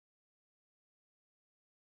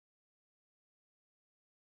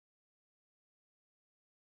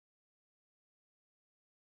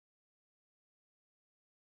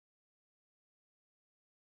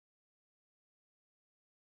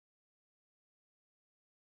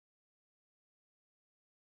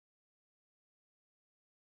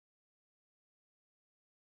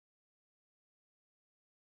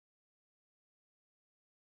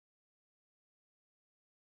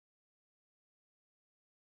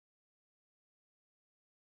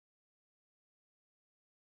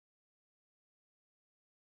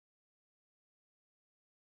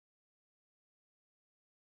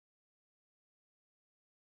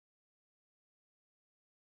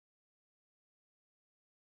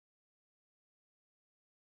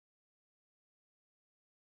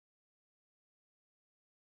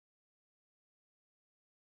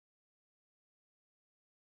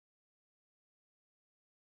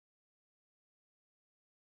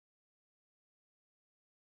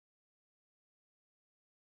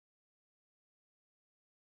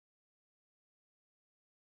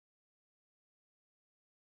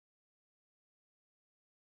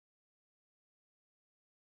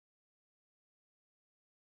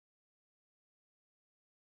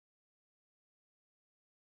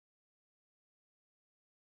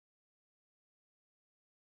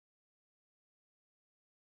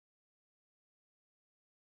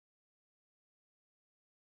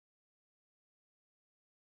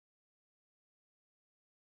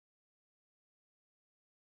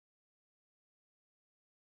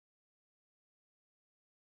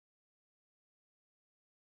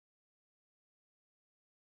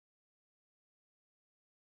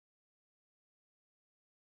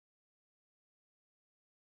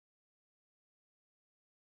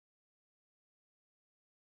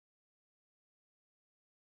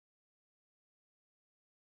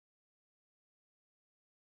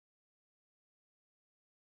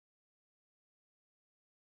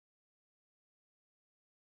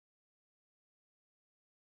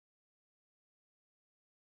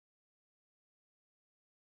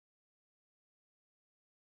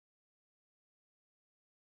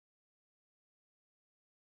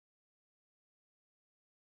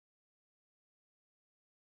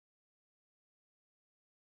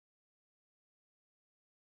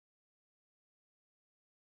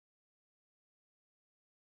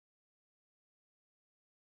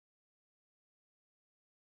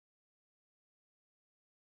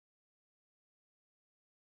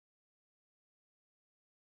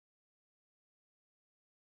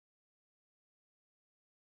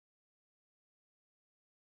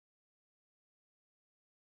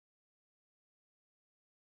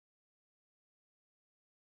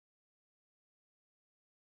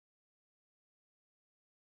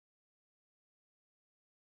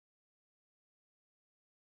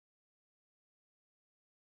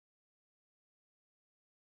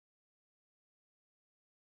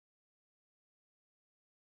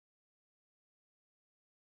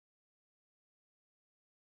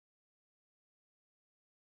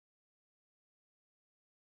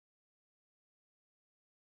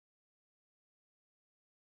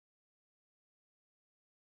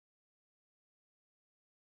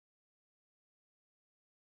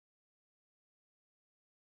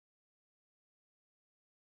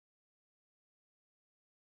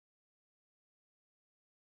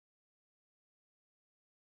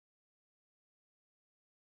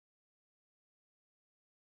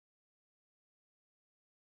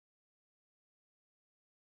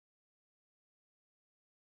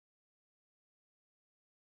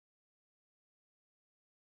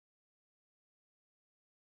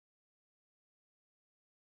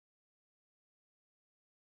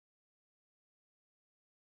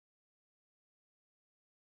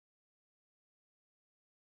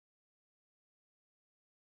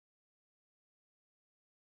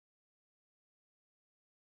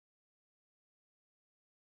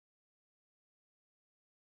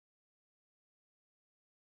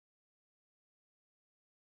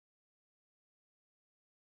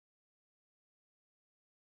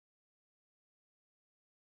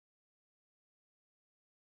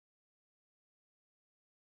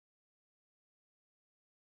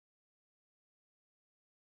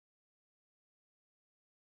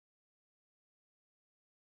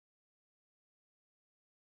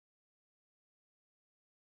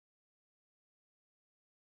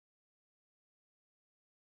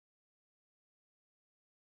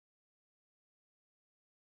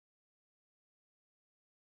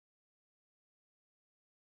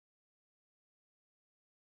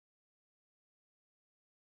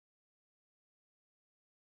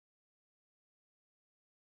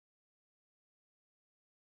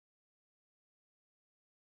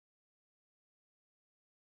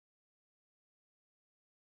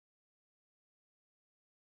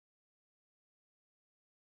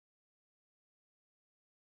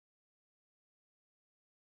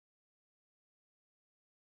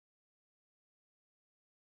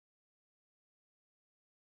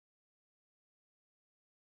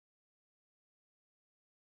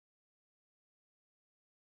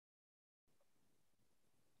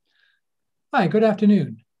Hi, good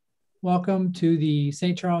afternoon. Welcome to the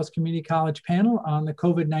St. Charles Community College panel on the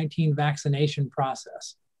COVID-19 vaccination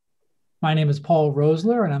process. My name is Paul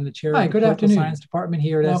Rosler, and I'm the chair of the Political Science Department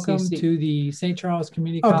here at SCC. Welcome to the St. Charles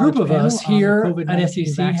Community College panel. A group of us here at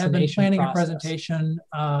SCC have been planning a presentation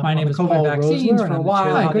My name is Paul Rosler, for a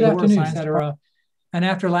while. Hi, good afternoon, etc. And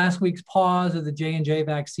after last week's pause of the J&J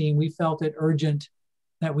vaccine, we felt it urgent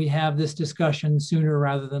that we have this discussion sooner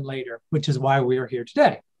rather than later, which is why we are here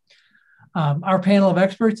today. Our panel of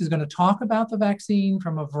experts is going to talk about the vaccine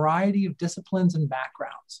from a variety of disciplines and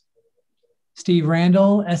backgrounds. Steve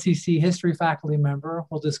Randall, SCC history faculty member,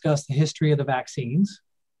 will discuss the history of the vaccines.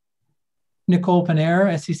 Nicole Panner,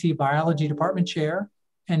 SCC biology department chair,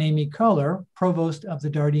 and Amy Kohler, provost of the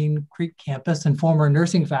Dardenne Creek campus and former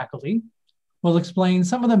nursing faculty, will explain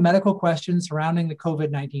some of the medical questions surrounding the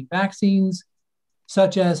COVID-19 vaccines,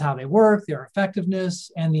 such as how they work, their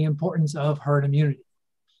effectiveness, and the importance of herd immunity.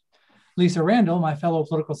 Lisa Randall, my fellow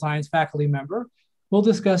political science faculty member, will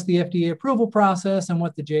discuss the FDA approval process and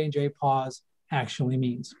what the J&J pause actually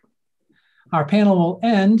means. Our panel will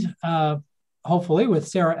end, hopefully, with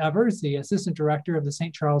Sarah Evers, the Assistant Director of the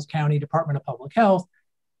St. Charles County Department of Public Health,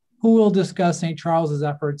 who will discuss St. Charles's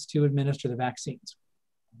efforts to administer the vaccines.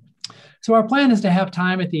 So our plan is to have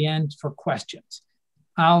time at the end for questions.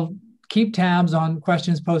 I'll keep tabs on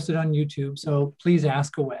questions posted on YouTube, so please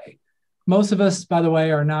ask away. Most of us, by the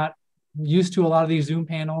way, are not used to a lot of these Zoom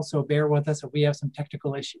panels, so bear with us if we have some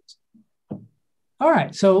technical issues. All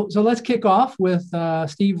right, so let's kick off with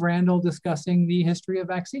Steve Randall discussing the history of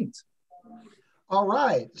vaccines. All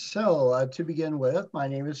right, so to begin with, my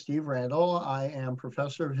name is Steve Randall. I am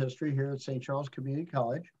professor of history here at St. Charles Community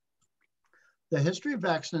College. The history of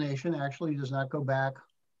vaccination actually does not go back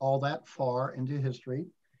all that far into history.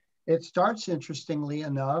 It starts, interestingly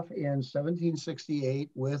enough, in 1768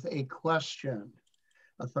 with a question.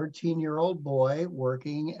 A 13-year-old boy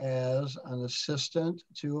working as an assistant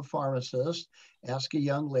to a pharmacist asked a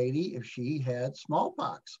young lady if she had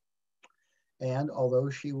smallpox. And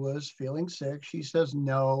although she was feeling sick, she says,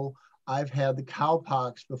 "No, I've had the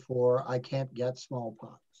cowpox before. I can't get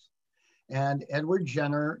smallpox." And Edward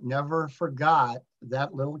Jenner never forgot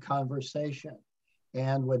that little conversation.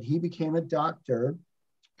 And when he became a doctor,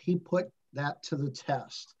 he put that to the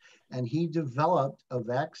test. And he developed a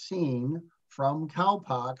vaccine from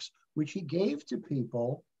cowpox, which he gave to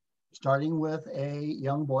people, starting with a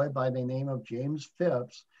young boy by the name of James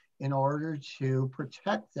Phipps, in order to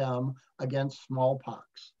protect them against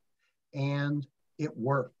smallpox. And it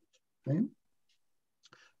worked. Okay?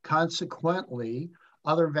 Consequently,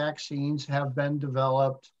 other vaccines have been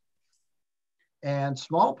developed, and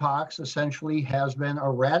smallpox essentially has been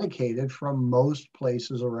eradicated from most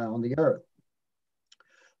places around the earth.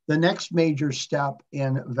 The next major step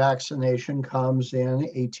in vaccination comes in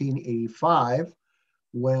 1885,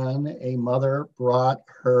 when a mother brought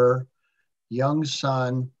her young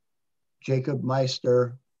son, Jacob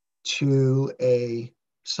Meister, to a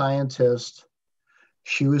scientist.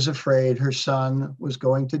 She was afraid her son was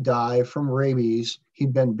going to die from rabies.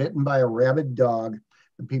 He'd been bitten by a rabid dog.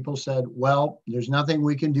 And people said, "Well, there's nothing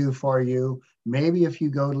we can do for you. Maybe if you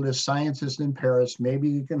go to this scientist in Paris,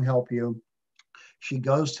 maybe he can help you." She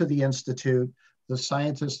goes to the institute. The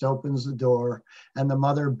scientist opens the door, and the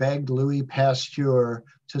mother begged Louis Pasteur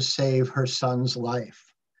to save her son's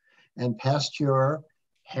life. And Pasteur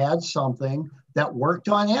had something that worked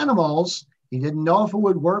on animals. He didn't know if it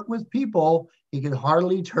would work with people. He could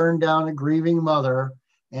hardly turn down a grieving mother.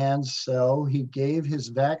 And so he gave his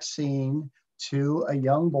vaccine to a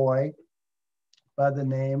young boy by the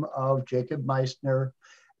name of Jacob Meister.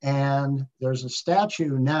 And there's a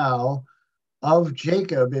statue now of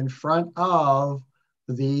Jacob in front of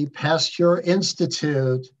the Pasteur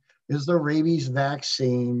Institute. Is the rabies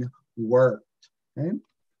vaccine worked? Okay.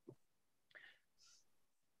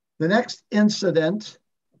 The next incident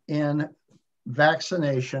in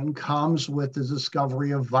vaccination comes with the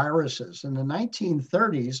discovery of viruses. In the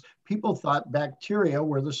 1930s, people thought bacteria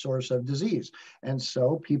were the source of disease. And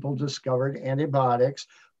so people discovered antibiotics,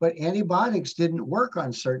 but antibiotics didn't work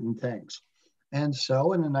on certain things. And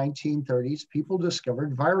so in the 1930s, people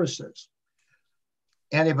discovered viruses.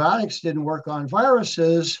 Antibiotics didn't work on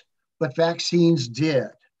viruses, but vaccines did.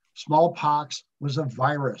 Smallpox was a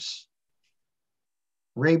virus.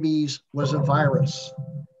 Rabies was a virus.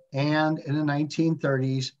 And in the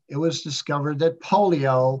 1930s, it was discovered that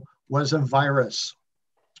polio was a virus.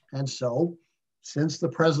 And so, since the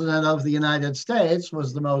President of the United States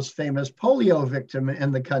was the most famous polio victim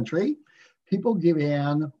in the country, people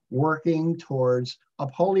began working towards a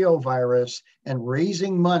polio virus and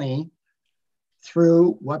raising money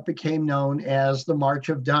through what became known as the March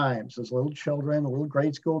of Dimes. As little children, little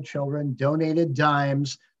grade school children donated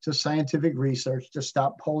dimes to scientific research to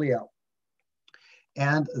stop polio.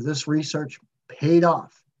 And this research paid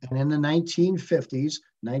off. And in the 1950s,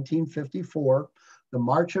 1954, the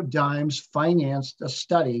March of Dimes financed a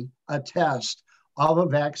study, a test of a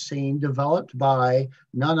vaccine developed by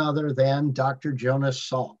none other than Dr. Jonas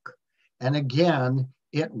Salk. And again,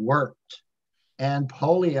 it worked. And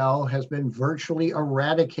polio has been virtually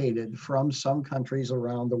eradicated from some countries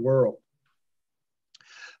around the world.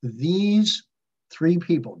 These three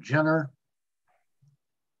people, Jenner,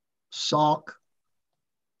 Salk,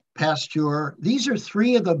 Pasteur, these are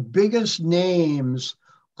three of the biggest names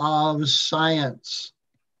of science.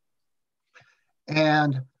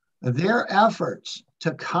 And their efforts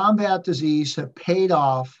to combat disease have paid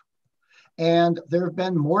off. And there have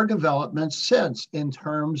been more developments since in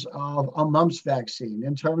terms of a mumps vaccine,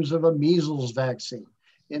 in terms of a measles vaccine,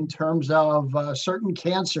 in terms of certain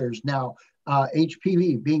cancers now,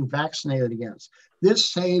 HPV being vaccinated against. This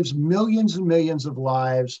saves millions and millions of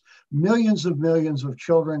lives. Millions of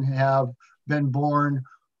children have been born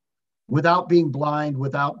without being blind,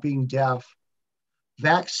 without being deaf.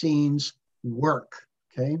 Vaccines work,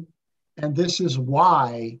 okay? And this is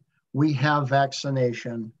why we have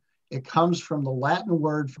vaccination. It comes from the Latin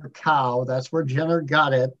word for cow. That's where Jenner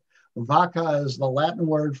got it. Vaca is the Latin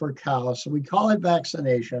word for cow. So we call it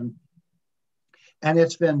vaccination. And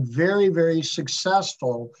it's been very, very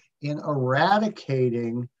successful in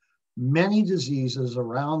eradicating many diseases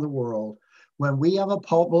around the world. When we have a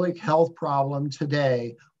public health problem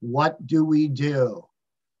today, what do?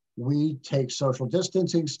 We take social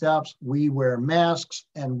distancing steps, we wear masks,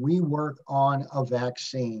 and we work on a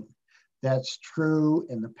vaccine. That's true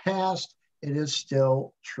in the past. It is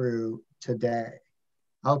still true today.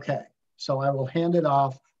 Okay, so I will hand it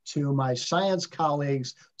off to my science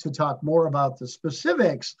colleagues to talk more about the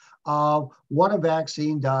specifics of what a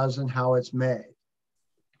vaccine does and how it's made.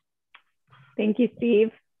 Thank you,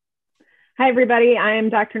 Steve. Hi, everybody. I am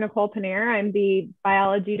Dr. Nicole Pannier. I'm the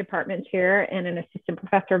biology department chair and an assistant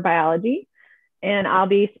professor of biology. And I'll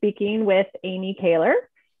be speaking with Amy Kaler.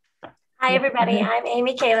 Hi, everybody. I'm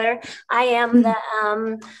Amy Kaler. I am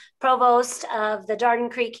the provost of the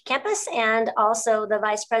Darden Creek campus and also the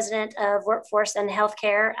vice president of workforce and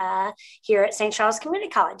healthcare here at St. Charles Community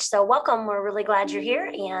College. So welcome. We're really glad you're here.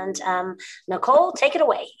 And Nicole, take it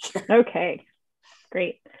away. Okay,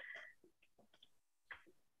 great.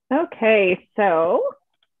 Okay, so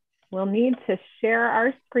we'll need to share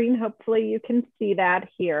our screen. Hopefully you can see that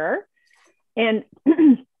here. And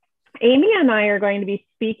Amy and I are going to be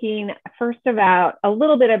speaking first about a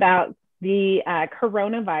little bit about the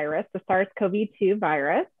coronavirus, the SARS-CoV-2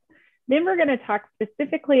 virus. Then we're going to talk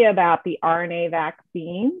specifically about the RNA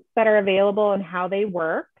vaccines that are available and how they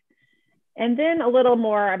work. And then a little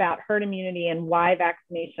more about herd immunity and why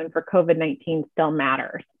vaccination for COVID-19 still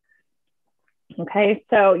matters. Okay,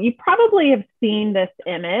 so you probably have seen this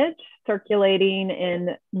image circulating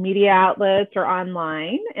in media outlets or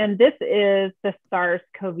online, and this is the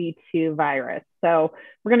SARS-CoV-2 virus. So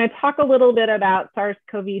we're going to talk a little bit about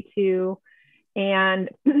SARS-CoV-2 and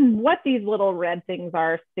what these little red things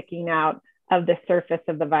are sticking out of the surface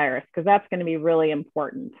of the virus, because that's going to be really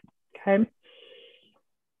important. Okay,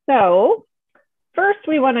 so first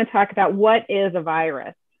we want to talk about what is a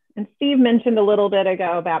virus. And Steve mentioned a little bit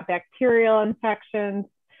ago about bacterial infections,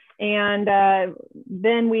 and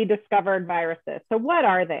then we discovered viruses. So what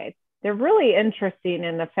are they? They're really interesting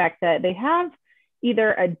in the fact that they have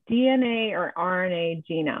either a DNA or RNA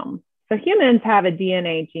genome. So humans have a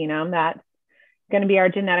DNA genome that's going to be our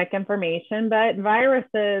genetic information, but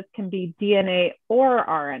viruses can be DNA or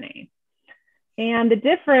RNA. And the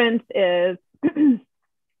difference is,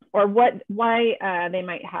 or why they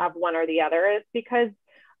might have one or the other is because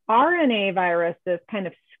RNA viruses kind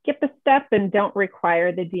of skip a step and don't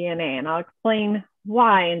require the DNA. And I'll explain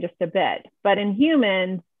why in just a bit. But in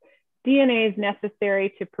humans, DNA is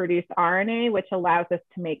necessary to produce RNA, which allows us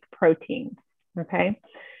to make proteins, okay?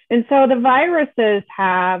 And so the viruses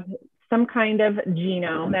have some kind of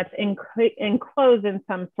genome that's enclosed in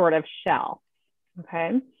some sort of shell,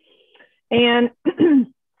 okay? And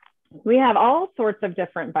we have all sorts of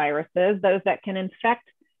different viruses, those that can infect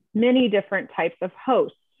many different types of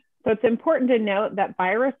hosts. So it's important to note that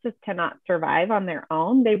viruses cannot survive on their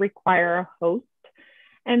own. They require a host.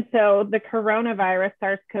 And so the coronavirus,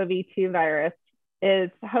 SARS-CoV-2 virus,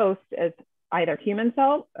 its host is either human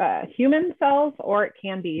cells, or it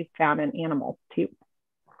can be found in animals too.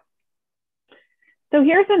 So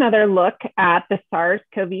here's another look at the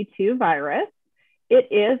SARS-CoV-2 virus. It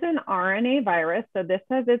is an RNA virus, so this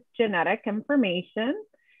has its genetic information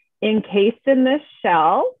encased in this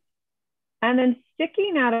shell. And then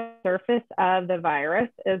sticking out of the surface of the virus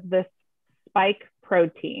is this spike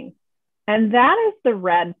protein. And that is the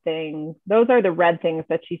red thing. Those are the red things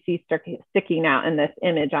that you see sticking out in this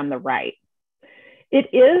image on the right.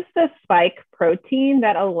 It is the spike protein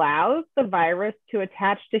that allows the virus to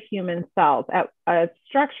attach to human cells at a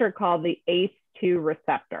structure called the ACE2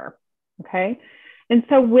 receptor, okay? And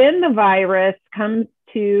so when the virus comes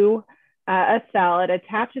to a cell, it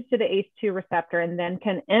attaches to the ACE2 receptor and then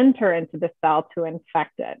can enter into the cell to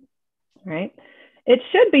infect it, right? It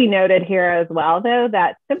should be noted here as well, though,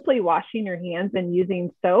 that simply washing your hands and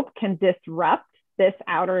using soap can disrupt this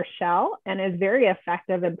outer shell and is very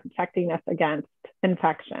effective in protecting us against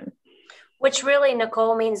infection. Which really,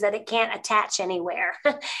 Nicole, means that it can't attach anywhere.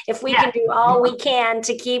 If we can do all we can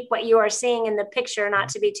to keep what you are seeing in the picture, not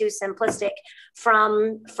to be too simplistic,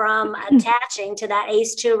 from attaching to that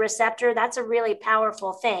ACE2 receptor, that's a really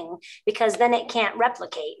powerful thing, because then it can't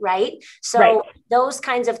replicate, right? So those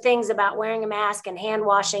kinds of things about wearing a mask and hand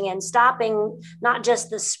washing and stopping not just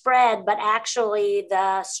the spread, but actually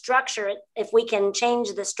the structure, if we can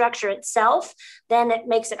change the structure itself, then it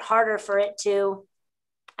makes it harder for it to,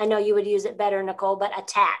 I know you would use it better, Nicole, but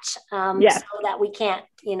attach, so that we can't,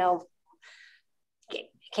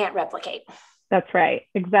 can't replicate. That's right.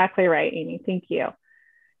 Exactly right, Amy. Thank you.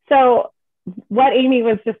 So what Amy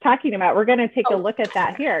was just talking about, we're going to take a look at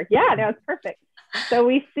that here. Yeah, no, it's perfect. So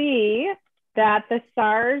we see that the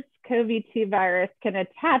SARS-CoV-2 virus can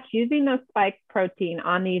attach using those spike protein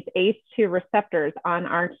on these ACE2 receptors on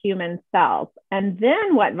our human cells. And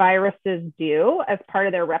then what viruses do as part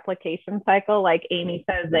of their replication cycle, like Amy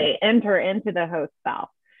says, they enter into the host cell.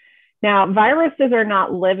 Now, viruses are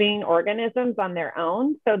not living organisms on their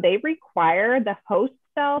own, so they require the host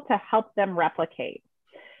cell to help them replicate.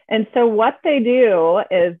 And so what they do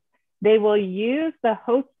is they will use the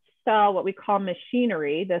host cell, what we call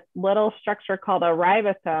machinery, this little structure called a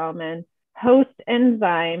ribosome, and host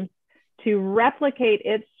enzymes to replicate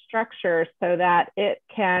its structure so that it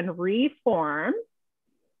can reform.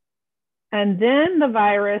 And then the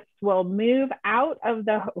virus will move out of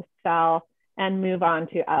the host cell and move on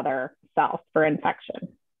to other cells for infection.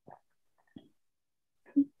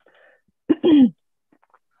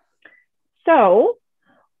 So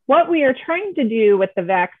what we are trying to do with the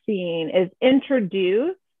vaccine is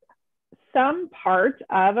introduce some part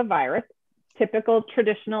of a virus. Typical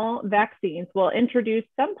traditional vaccines will introduce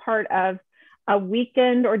some part of a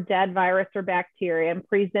weakened or dead virus or bacteria and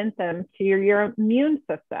present them to your immune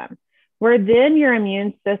system, where then your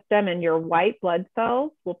immune system and your white blood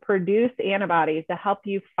cells will produce antibodies to help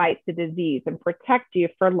you fight the disease and protect you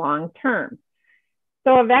for long term.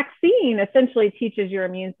 So a vaccine essentially teaches your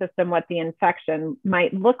immune system what the infection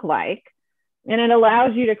might look like, and it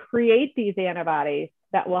allows you to create these antibodies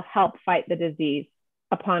that will help fight the disease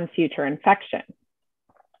upon future infection.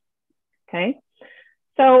 Okay,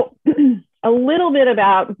 so a little bit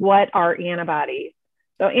about what are antibodies.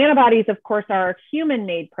 So antibodies, of course, are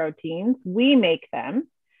human-made proteins. We make them.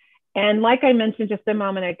 And like I mentioned just a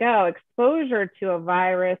moment ago, exposure to a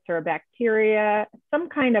virus or a bacteria, some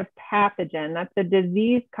kind of pathogen, that's a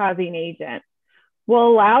disease-causing agent, will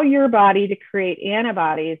allow your body to create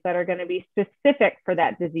antibodies that are going to be specific for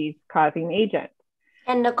that disease-causing agent.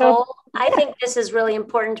 And Nicole, I think this is really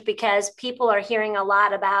important because people are hearing a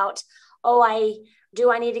lot about, do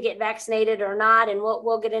I need to get vaccinated or not? And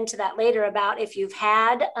we'll get into that later about if you've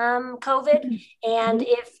had COVID and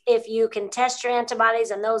if you can test your antibodies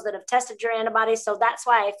and those that have tested your antibodies. So that's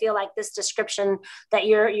why I feel like this description that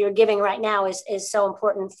you're giving right now is so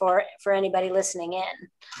important for anybody listening in.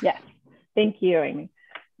 Yes, thank you, Amy.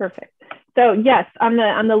 Perfect. So yes, on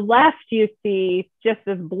the left, you see just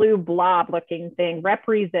this blue blob looking thing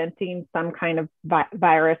representing some kind of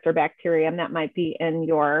virus or bacteria, and that might be in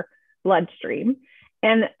your bloodstream.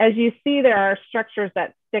 And as you see, there are structures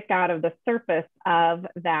that stick out of the surface of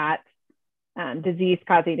that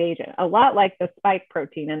disease-causing agent, a lot like the spike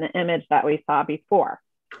protein in the image that we saw before.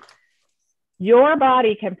 Your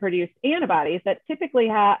body can produce antibodies that typically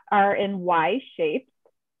are in Y shapes.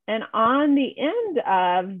 And on the end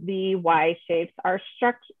of the Y shapes are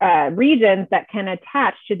regions that can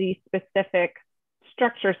attach to these specific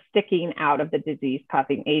structures sticking out of the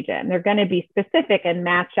disease-causing agent. And they're going to be specific and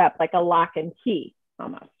match up like a lock and key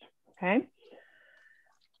almost, okay?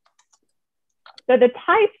 So the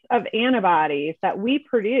types of antibodies that we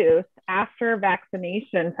produce after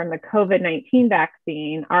vaccination from the COVID-19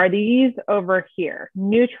 vaccine are these over here,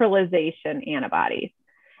 neutralization antibodies.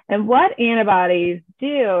 And what antibodies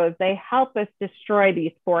do is they help us destroy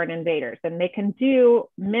these foreign invaders, and they can do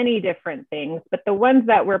many different things, but the ones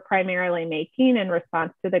that we're primarily making in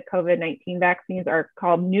response to the COVID-19 vaccines are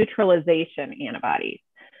called neutralization antibodies.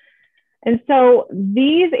 And so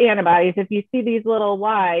these antibodies, if you see these little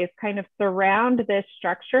Ys, kind of surround this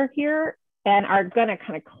structure here and are going to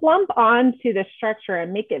kind of clump onto the structure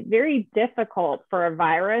and make it very difficult for a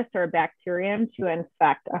virus or a bacterium to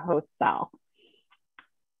infect a host cell.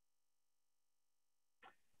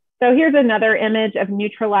 So here's another image of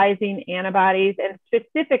neutralizing antibodies. And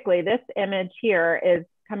specifically, this image here is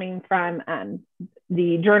coming from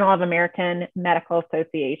the Journal of American Medical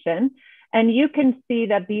Association. And you can see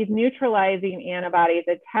that these neutralizing antibodies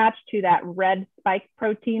attach to that red spike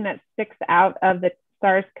protein that sticks out of the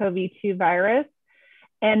SARS-CoV-2 virus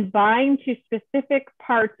and bind to specific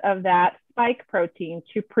parts of that spike protein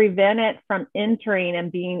to prevent it from entering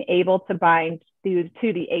and being able to bind to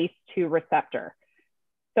the ACE2 receptor.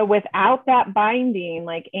 So without that binding,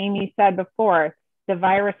 like Amy said before, the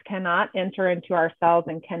virus cannot enter into our cells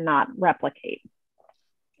and cannot replicate.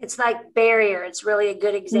 It's like barrier. It's really a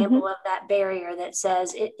good example of that barrier that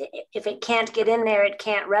says if it can't get in there, it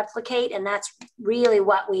can't replicate. And that's really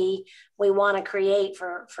what we want to create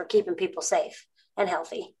for keeping people safe and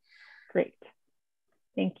healthy. Great.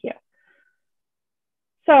 Thank you.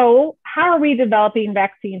 So how are we developing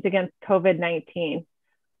vaccines against COVID-19?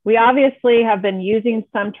 We obviously have been using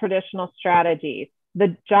some traditional strategies.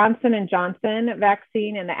 The Johnson & Johnson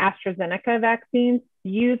vaccine and the AstraZeneca vaccines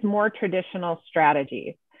use more traditional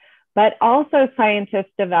strategies, but also scientists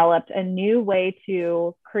developed a new way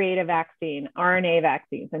to create a vaccine, RNA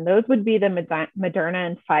vaccines, and those would be the Moderna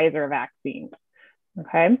and Pfizer vaccines,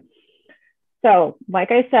 okay? So like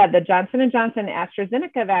I said, the Johnson & Johnson and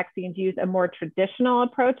AstraZeneca vaccines use a more traditional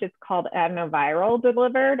approach. It's called adenoviral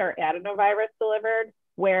delivered or adenovirus delivered,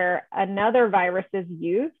 where another virus is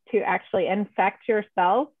used to actually infect your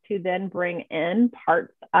cells to then bring in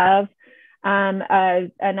parts of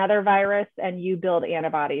another virus and you build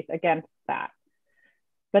antibodies against that.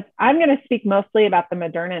 But I'm going to speak mostly about the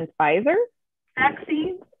Moderna and Pfizer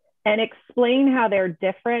vaccines and explain how they're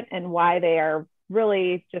different and why they are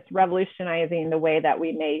really just revolutionizing the way that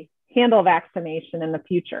we may handle vaccination in the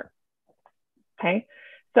future. Okay.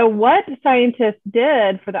 So what scientists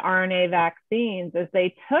did for the RNA vaccines is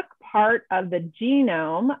they took part of the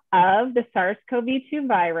genome of the SARS-CoV-2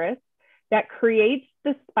 virus that creates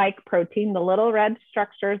the spike protein, the little red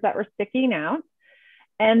structures that were sticking out,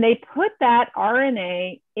 and they put that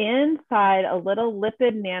RNA inside a little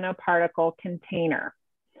lipid nanoparticle container.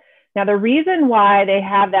 Now, the reason why they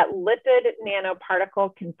have that lipid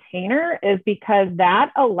nanoparticle container is because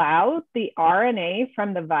that allows the RNA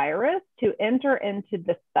from the virus to enter into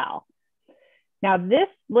the cell. Now, this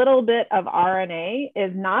little bit of RNA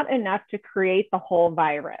is not enough to create the whole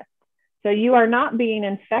virus. So you are not being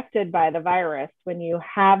infected by the virus when you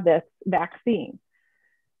have this vaccine.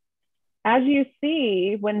 As you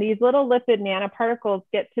see, when these little lipid nanoparticles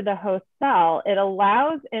get to the host cell, it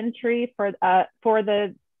allows entry for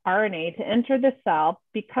the RNA to enter the cell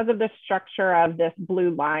because of the structure of this blue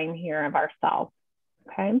line here of our cell,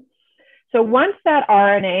 okay? So once that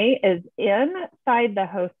RNA is inside the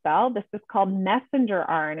host cell, this is called messenger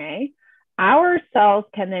RNA, our cells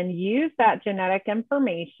can then use that genetic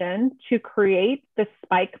information to create the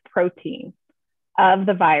spike protein of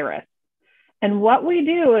the virus. And what we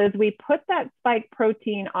do is we put that spike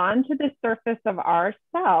protein onto the surface of our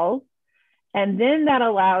cells, and then that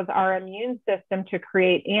allows our immune system to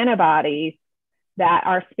create antibodies that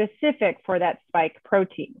are specific for that spike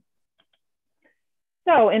protein.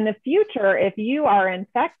 So in the future, if you are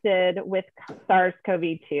infected with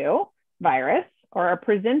SARS-CoV-2 virus or are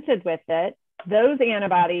presented with it, those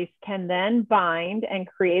antibodies can then bind and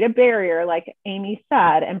create a barrier, like Amy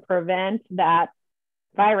said, and prevent that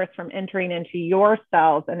virus from entering into your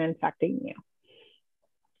cells and infecting you.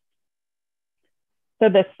 So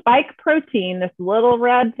the spike protein, this little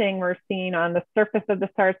red thing we're seeing on the surface of the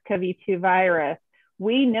SARS-CoV-2 virus,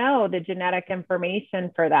 we know the genetic information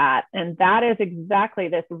for that. And that is exactly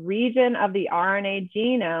this region of the RNA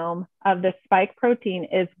genome of the spike protein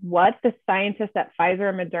is what the scientists at Pfizer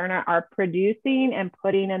and Moderna are producing and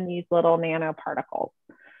putting in these little nanoparticles.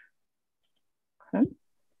 Okay.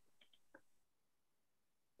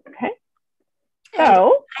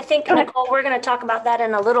 So I think, Nicole, we're going to talk about that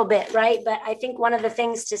in a little bit, right? But I think one of the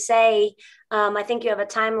things to say, I think you have a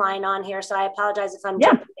timeline on here, so I apologize if I'm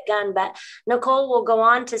jumping the gun, but Nicole will go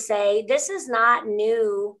on to say, this is not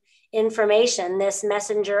new information, this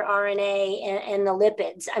messenger RNA and the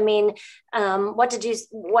lipids. I mean, what did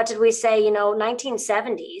we say,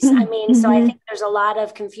 1970s? I mean, so I think there's a lot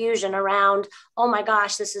of confusion around, oh my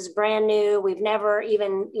gosh, this is brand new. We've never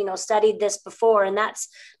even, studied this before. And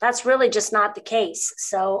that's really just not the case.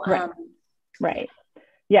 So, right.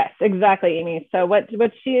 Yes, exactly, Amy. So what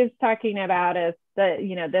she is talking about is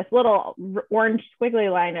this little orange squiggly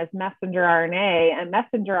line is messenger RNA, and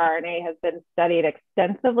messenger RNA has been studied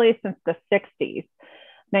extensively since the 60s,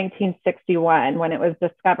 1961, when it was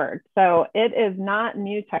discovered. So it is not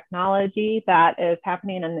new technology that is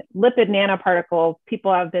happening in lipid nanoparticles.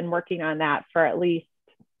 People have been working on that for at least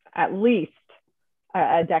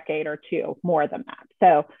a decade or two, more than that.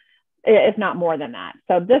 So if not more than that.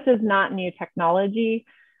 So this is not new technology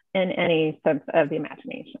in any sense of the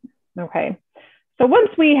imagination, okay? So once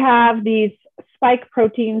we have these spike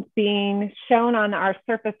proteins being shown on our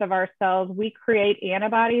surface of our cells, we create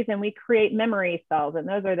antibodies and we create memory cells. And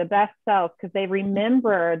those are the best cells because they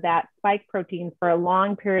remember that spike protein for a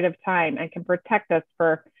long period of time and can protect us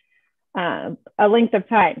for a length of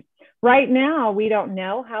time. Right now, we don't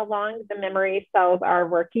know how long the memory cells are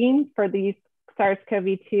working for these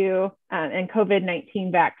SARS-CoV-2 and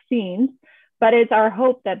COVID-19 vaccines, but it's our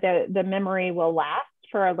hope that the memory will last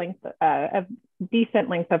for a decent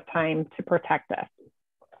length of time to protect us.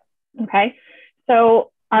 Okay,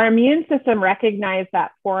 so our immune system recognized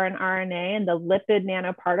that foreign RNA and the lipid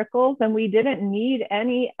nanoparticles, and we didn't need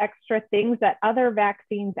any extra things that other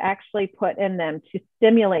vaccines actually put in them to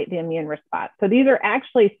stimulate the immune response. So these are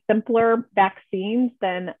actually simpler vaccines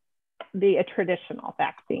than the traditional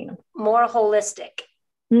vaccines. More holistic.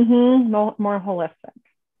 More holistic.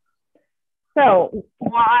 So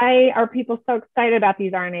why are people so excited about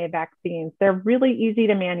these RNA vaccines? They're really easy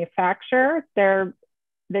to manufacture.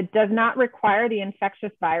 That does not require the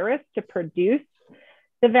infectious virus to produce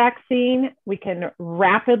the vaccine. We can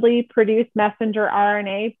rapidly produce messenger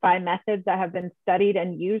RNA by methods that have been studied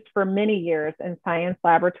and used for many years in science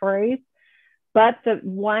laboratories. But the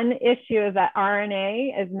one issue is that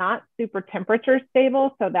RNA is not super temperature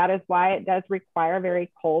stable. So that is why it does require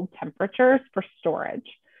very cold temperatures for storage.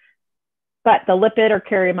 But the lipid or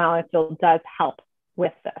carrier molecule does help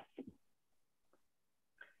with this.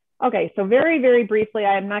 Okay, so very, very briefly,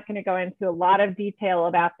 I'm not going to go into a lot of detail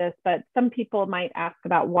about this, but some people might ask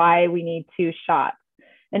about why we need 2 shots.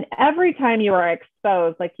 And every time you are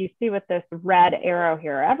exposed, like you see with this red arrow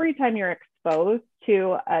here, every time you're exposed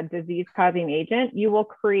to a disease-causing agent, you will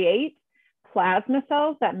create plasma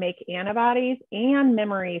cells that make antibodies and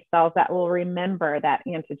memory cells that will remember that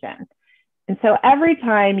antigen. And so every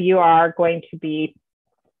time you are going to be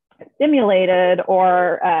stimulated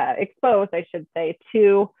or exposed, I should say,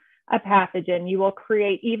 to a pathogen, you will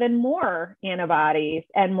create even more antibodies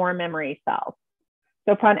and more memory cells.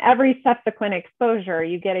 So upon every subsequent exposure,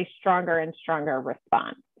 you get a stronger and stronger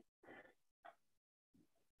response.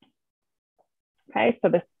 Okay, so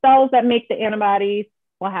the cells that make the antibodies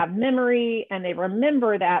will have memory and they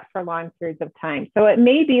remember that for long periods of time. So it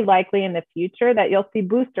may be likely in the future that you'll see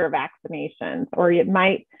booster vaccinations, or it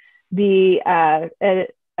might be a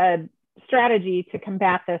strategy to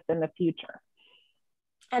combat this in the future.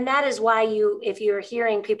 And that is why if you're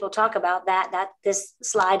hearing people talk about that this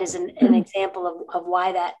slide is an example of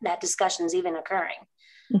why that discussion is even occurring.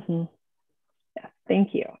 Yeah,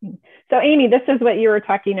 thank you. So Amy, this is what you were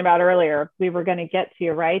talking about earlier. We were going to get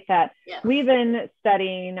to, right? That we've been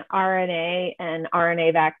studying RNA and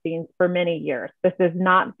RNA vaccines for many years. This is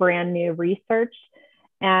not brand new research.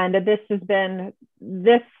 And this has been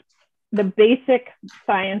the basic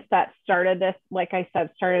science that started this, like I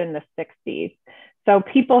said, started in the 60s. So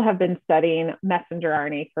people have been studying messenger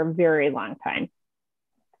RNA for a very long time.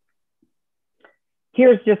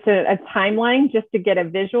 Here's just a timeline just to get a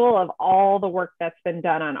visual of all the work that's been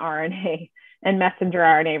done on RNA and messenger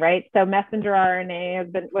RNA, right? So messenger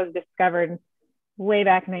RNA was discovered way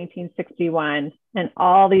back in 1961, and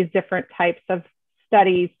all these different types of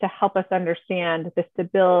studies to help us understand the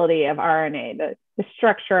stability of RNA, the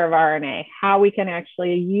structure of RNA, how we can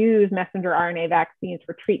actually use messenger RNA vaccines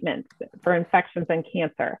for treatments for infections and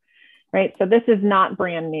cancer, right? So this is not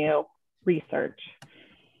brand new research.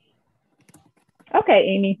 Okay,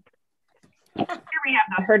 Amy. Here we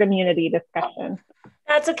have the herd immunity discussion.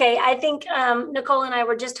 That's okay. I think Nicole and I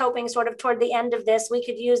were just hoping sort of toward the end of this, we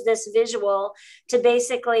could use this visual to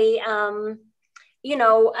basically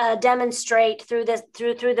demonstrate through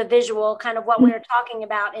the visual kind of what we were talking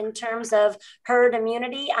about in terms of herd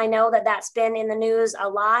immunity. I know that that's been in the news a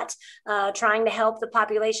lot, trying to help the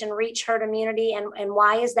population reach herd immunity, and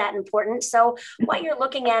why is that important? So what you're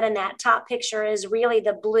looking at in that top picture is really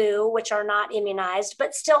the blue, which are not immunized,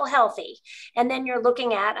 but still healthy. And then you're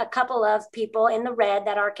looking at a couple of people in the red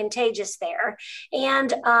that are contagious there. And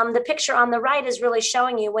the picture on the right is really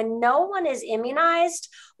showing you when no one is immunized,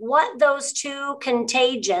 what those two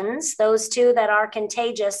contagions, those two that are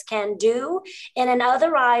contagious, can do in an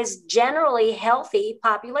otherwise generally healthy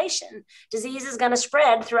population. Disease is going to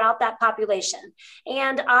spread throughout that population.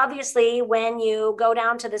 And obviously, when you go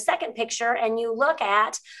down to the second picture and you look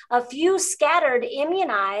at a few scattered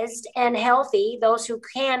immunized and healthy, those who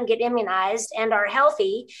can get immunized and are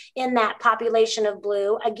healthy in that population of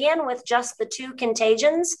blue, again, with just the two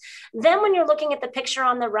contagions, then when you're looking at the picture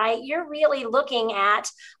on the right, you're really looking at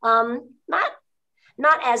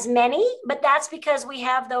not as many, but that's because we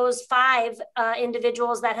have those 5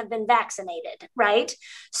 individuals that have been vaccinated, right?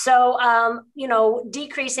 So,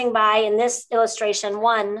 decreasing by, in this illustration,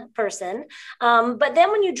 1 person. But then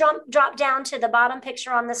when you drop down to the bottom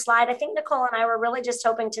picture on the slide, I think Nicole and I were really just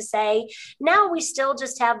hoping to say, now we still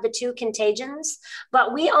just have the 2 contagions,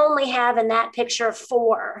 but we only have in that picture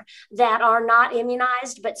 4 that are not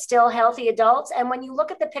immunized, but still healthy adults. And when you look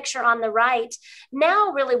at the picture on the right, now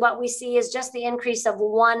really what we see is just the increase of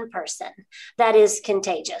 1 person that is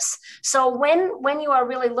contagious. So when you are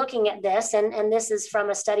really looking at this, and this is from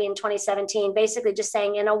a study in 2017, basically just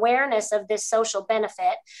saying an awareness of this social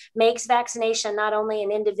benefit makes vaccination not only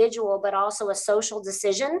an individual, but also a social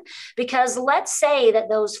decision. Because let's say that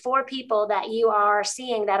those 4 people that you are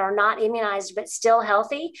seeing that are not immunized, but still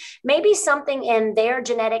healthy, maybe something in their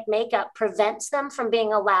genetic makeup prevents them from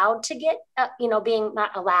being allowed to get, being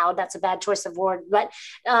not allowed, that's a bad choice of word, but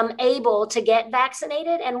able to get vaccinated.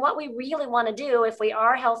 And what we really want to do, if we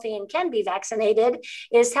are healthy and can be vaccinated,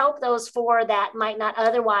 is help those 4 that might not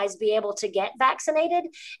otherwise be able to get vaccinated.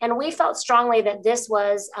 And we felt strongly that this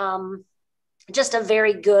was just a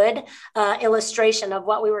very good illustration of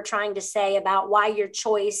what we were trying to say about why your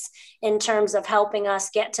choice in terms of helping us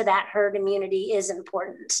get to that herd immunity is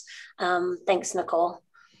important. Thanks, Nicole.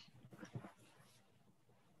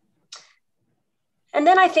 And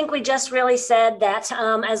then I think we just really said that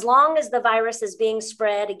as long as the virus is being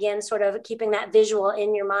spread, again, sort of keeping that visual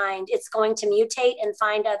in your mind, it's going to mutate and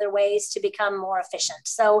find other ways to become more efficient.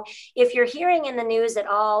 So if you're hearing in the news at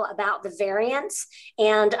all about the variants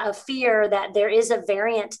and a fear that there is a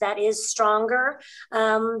variant that is stronger,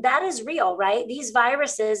 that is real, right? These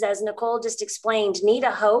viruses, as Nicole just explained, need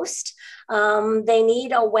a host. They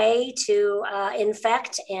need a way to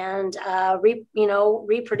infect and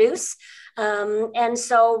reproduce. And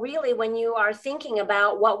so really, when you are thinking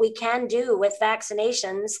about what we can do with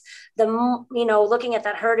vaccinations, looking at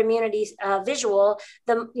that herd immunity visual,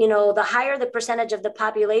 the higher the percentage of the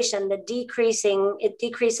population, it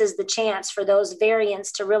decreases the chance for those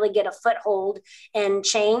variants to really get a foothold and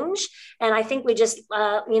change. And I think we just,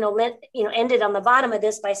 ended on the bottom of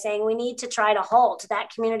this by saying we need to try to halt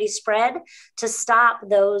that community spread to stop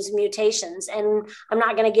those mutations. And I'm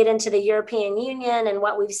not going to get into the European Union and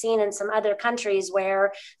what we've seen in some other countries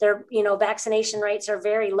where their, vaccination rates are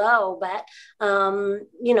very low. But,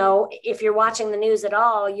 if you're watching the news at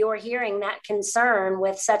all, you're hearing that concern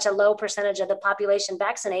with such a low percentage of the population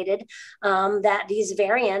vaccinated, that these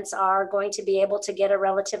variants are going to be able to get a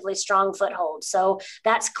relatively strong foothold. So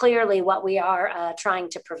that's clearly what we are trying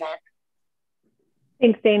to prevent.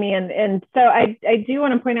 Thanks, Amy. And so I do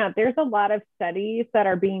want to point out there's a lot of studies that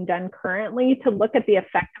are being done currently to look at the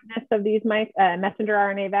effectiveness of these messenger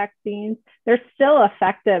RNA vaccines. They're still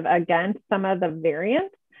effective against some of the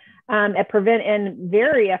variants and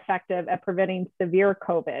very effective at preventing severe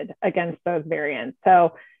COVID against those variants.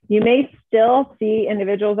 So you may still see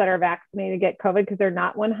individuals that are vaccinated get COVID because they're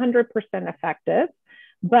not 100% effective,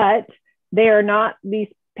 but these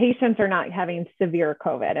patients are not having severe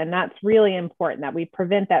COVID. And that's really important that we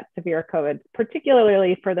prevent that severe COVID,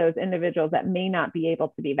 particularly for those individuals that may not be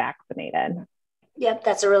able to be vaccinated. Yep,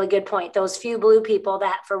 that's a really good point. Those few blue people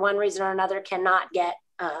that for one reason or another cannot get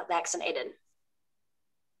vaccinated.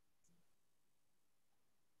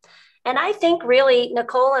 And I think really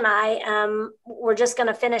Nicole and I, we're just going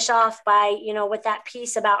to finish off by, with that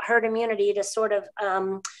piece about herd immunity to sort of,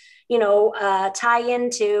 tie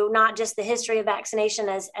into not just the history of vaccination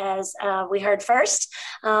as we heard first,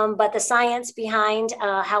 but the science behind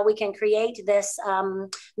how we can create this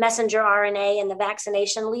messenger RNA and the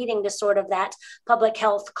vaccination, leading to sort of that public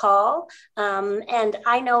health call. And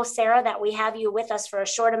I know, Sarah, that we have you with us for a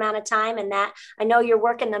short amount of time, and that I know you're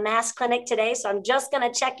working the mass clinic today. So I'm just going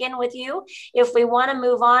to check in with you if we want to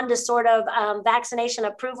move on to sort of vaccination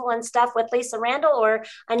approval and stuff with Lisa Randall, or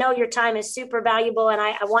I know your time is super valuable and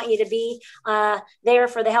I want you to be there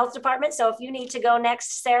for the health department. So if you need to go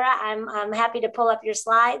next, Sarah, I'm happy to pull up your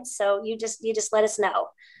slides. So you just let us know.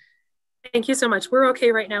 Thank you so much. We're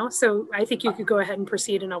okay right now. So I think you could go ahead and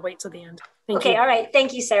proceed, and I'll wait till the end. Thank you. All right.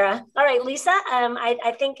 Thank you, Sarah. All right, Lisa,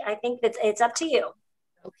 I think that it's up to you.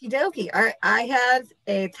 Okie dokie. All right, I have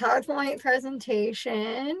a PowerPoint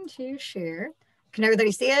presentation to share. Can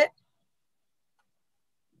everybody see it?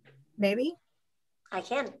 Maybe? I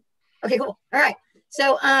can. Okay, cool. All right.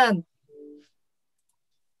 So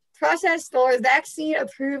process for vaccine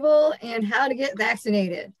approval and how to get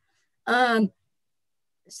vaccinated.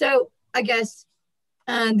 So I guess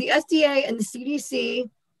the FDA and the CDC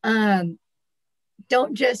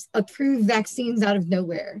don't just approve vaccines out of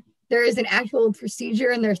nowhere. There is an actual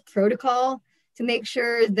procedure and there's protocol to make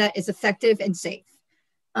sure that it's effective and safe.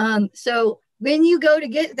 So when you go to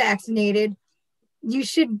get vaccinated, you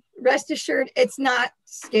should rest assured it's not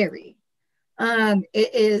scary.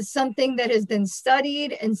 It is something that has been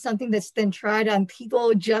studied and something that's been tried on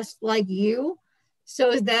people just like you,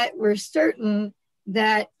 so that we're certain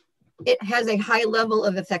that it has a high level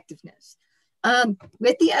of effectiveness.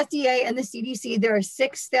 With the FDA and the CDC, there are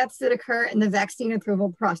 6 steps that occur in the vaccine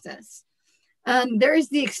approval process. There is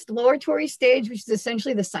the exploratory stage, which is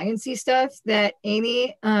essentially the sciencey stuff that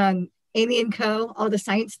Amy and co, all the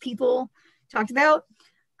science people talked about.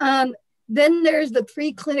 Then there's the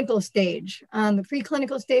preclinical stage. The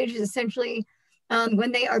preclinical stage is essentially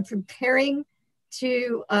when they are preparing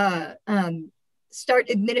to start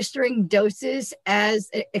administering doses as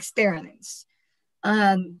experiments.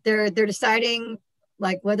 They're deciding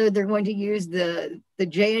like whether they're going to use the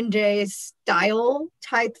J&J style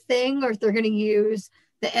type thing, or if they're going to use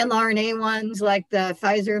the mRNA ones like the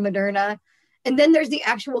Pfizer, Moderna. And then there's the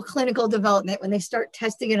actual clinical development when they start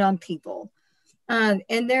testing it on people.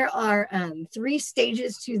 And there are 3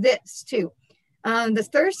 stages to this too. The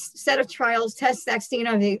first set of trials test vaccine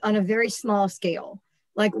on a very small scale,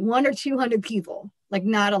 like 100 or 200 people, like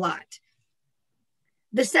not a lot.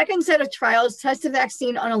 The second set of trials test the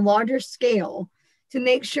vaccine on a larger scale to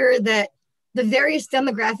make sure that the various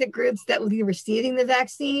demographic groups that will be receiving the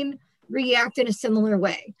vaccine react in a similar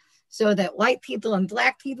way, so that white people and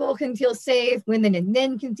Black people can feel safe, women and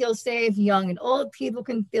men can feel safe, young and old people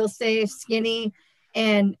can feel safe, skinny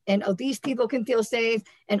and obese people can feel safe,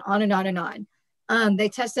 and on and on and on. They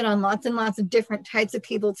tested on lots and lots of different types of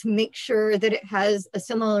people to make sure that it has a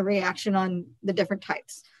similar reaction on the different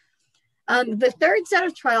types. The third set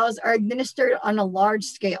of trials are administered on a large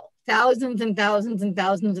scale. Thousands and thousands and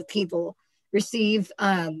thousands of people receive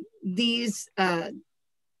these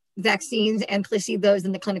vaccines and placebos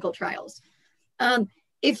in the clinical trials.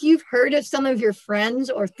 If you've heard of some of your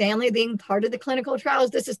friends or family being part of the clinical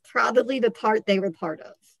trials, this is probably the part they were part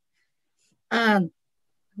of.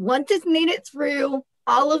 Once it's made it through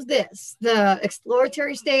all of this, the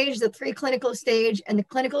exploratory stage, the preclinical stage, and the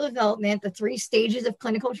clinical development, the 3 stages of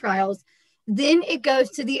clinical trials, then it goes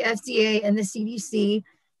to the FDA and the CDC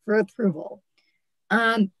for approval.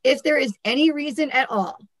 If there is any reason at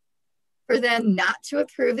all for them not to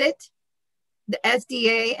approve it, the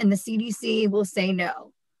FDA and the CDC will say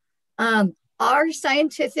no. Our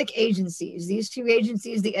scientific agencies, these 2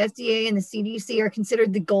 agencies, the FDA and the CDC, are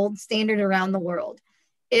considered the gold standard around the world.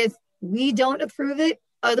 If we don't approve it,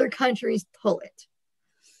 other countries pull it.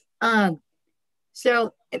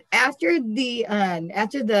 So after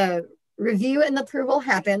the review and approval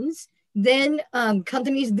happens, then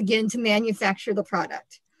companies begin to manufacture the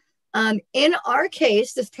product. In our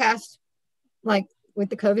case, this past, like with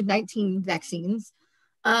the COVID-19 vaccines,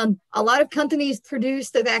 a lot of companies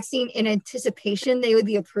produced the vaccine in anticipation they would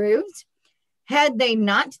be approved. Had they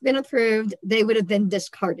not been approved, they would have been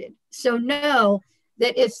discarded. So know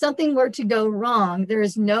that if something were to go wrong, there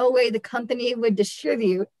is no way the company would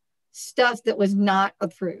distribute stuff that was not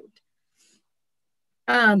approved.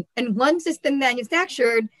 And once it's been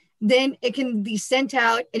manufactured, then it can be sent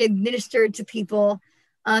out and administered to people.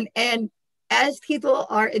 And as people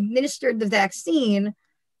are administered the vaccine,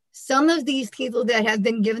 some of these people that have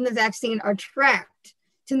been given the vaccine are tracked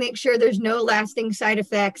to make sure there's no lasting side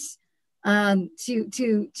effects,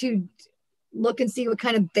 to look and see what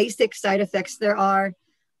kind of basic side effects there are,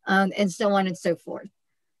 and so on and so forth.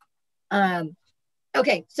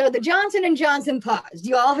 Okay, so the Johnson & Johnson pause.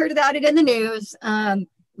 You all heard about it in the news.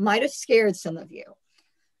 Might have scared some of you.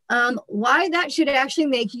 Why that should actually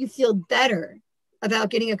make you feel better about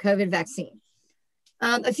getting a COVID vaccine.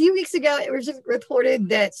 A few weeks ago, it was reported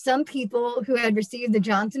that some people who had received the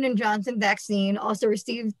Johnson & Johnson vaccine, also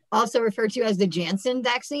referred to as the Janssen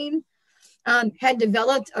vaccine, had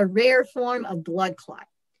developed a rare form of blood clot.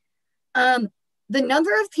 The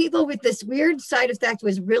number of people with this weird side effect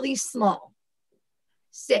was really small.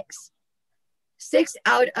 6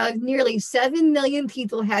 out of nearly 7 million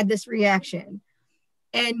people had this reaction.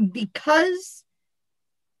 And because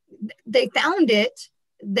they found it,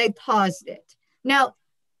 they paused it. Now,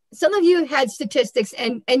 some of you had statistics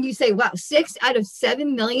and you say, wow, 6 out of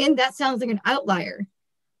 7 million, that sounds like an outlier.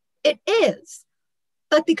 It is.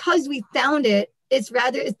 But because we found it, it's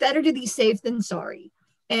better to be safe than sorry.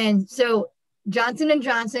 And so Johnson &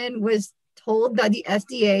 Johnson was told by the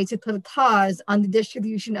FDA to put a pause on the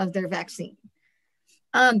distribution of their vaccine.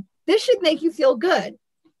 This should make you feel good.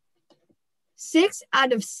 6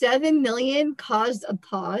 out of 7 million caused a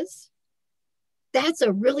pause. That's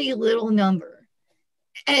a really little number.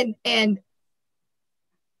 And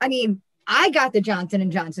I mean, I got the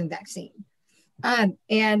Johnson & Johnson vaccine.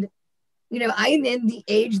 And, you know, I am in the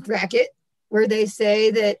age bracket where they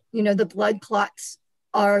say that, you know, the blood clots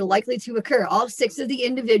are likely to occur. All 6 of the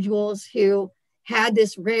individuals who had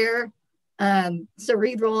this rare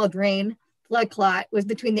cerebral brain blood clot was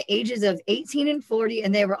between the ages of 18 and 40,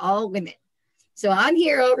 and they were all women. So I'm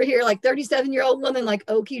over here, like 37-year-old woman, like,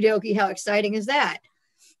 okie dokie, how exciting is that?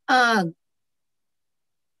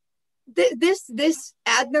 This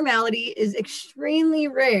abnormality is extremely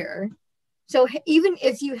rare. So even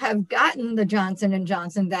if you have gotten the Johnson &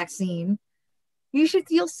 Johnson vaccine, you should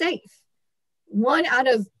feel safe. 1 out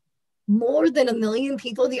of more than 1 million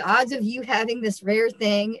people, the odds of you having this rare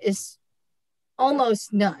thing is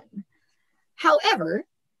almost none. However,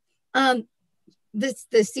 the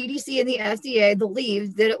CDC and the FDA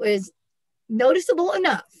believed that it was noticeable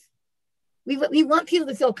enough. We want people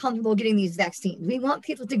to feel comfortable getting these vaccines. We want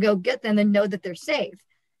people to go get them and know that they're safe.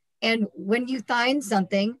 And when you find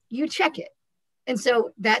something, you check it. And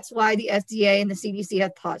so that's why the FDA and the CDC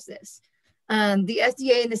have paused this. The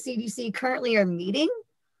FDA and the CDC currently are meeting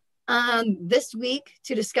this week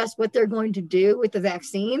to discuss what they're going to do with the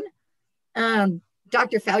vaccine.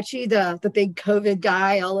 Dr. Fauci, the big COVID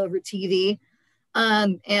guy all over TV,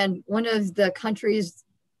 and one of the country's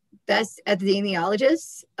best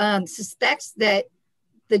epidemiologists, suspects that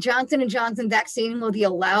the Johnson & Johnson vaccine will be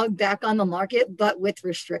allowed back on the market, but with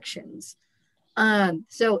restrictions.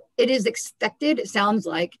 So it is expected, it sounds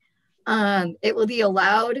like, it will be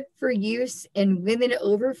allowed for use in women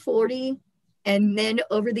over 40 and men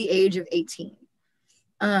over the age of 18.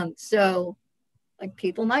 So like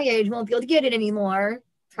people my age won't be able to get it anymore,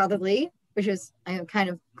 probably, which is kind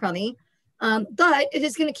of crummy. But it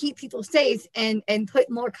is going to keep people safe and put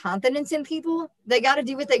more confidence in people. They got to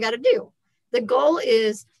do what they got to do. The goal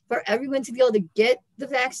is for everyone to be able to get the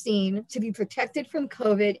vaccine, to be protected from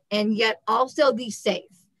COVID, and yet also be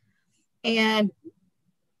safe. And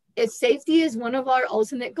if safety is one of our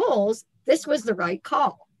ultimate goals, this was the right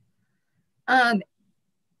call. And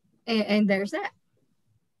there's that.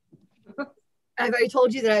 I've already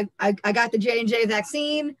told you that I got the J&J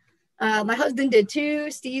vaccine. My husband did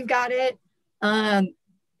too. Steve got it.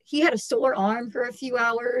 He had a sore arm for a few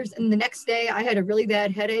hours, and the next day I had a really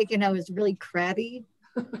bad headache and I was really crabby.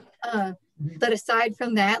 But aside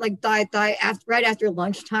from that, like right after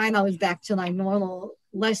lunchtime, I was back to my normal,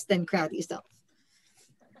 less than crabby self.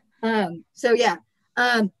 So yeah.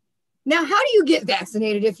 Now, how do you get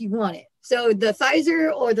vaccinated if you want it? So the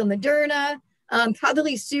Pfizer or the Moderna,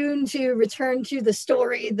 probably soon to return to the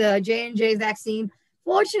story, the J&J vaccine.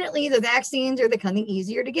 Fortunately, the vaccines are becoming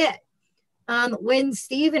easier to get. When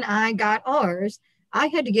Steve and I got ours, I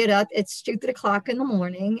had to get up at stupid o'clock in the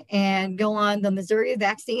morning and go on the Missouri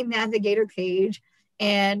Vaccine Navigator page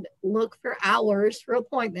and look for hours for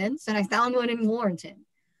appointments. And I found one in Warrenton.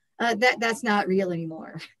 That's not real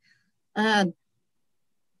anymore.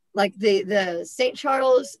 Like the St.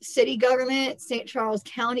 Charles city government, St. Charles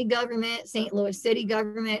County government, St. Louis city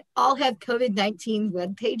government, all have COVID-19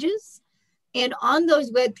 web pages. And on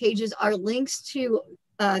those web pages are links to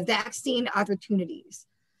vaccine opportunities.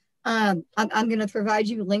 I'm going to provide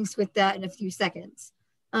you links with that in a few seconds.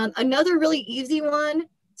 Another really easy one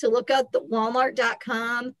to look up, the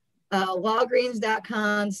Walmart.com,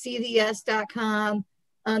 Walgreens.com, CVS.com,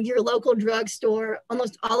 your local drugstore.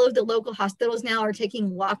 Almost all of the local hospitals now are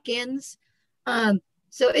taking walk-ins.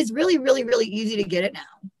 So it's really, really, really easy to get it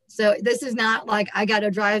now. So this is not like I got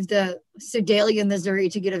to drive to Sedalia, Missouri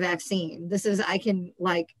to get a vaccine. This is, I can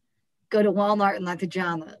like go to Walmart in my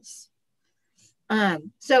pajamas.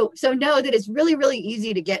 So know that it's really, really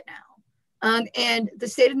easy to get now. And the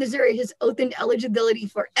state of Missouri has opened eligibility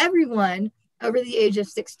for everyone over the age of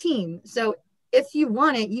 16. So if you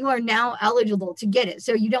want it, you are now eligible to get it.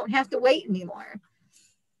 So you don't have to wait anymore.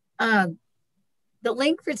 The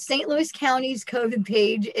link for St. Louis County's COVID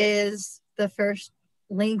page is the first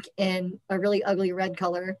link in a really ugly red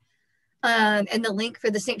color. And the link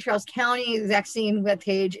for the St. Charles County vaccine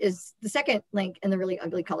webpage is the second link in the really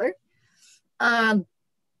ugly color. I'm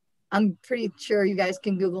pretty sure you guys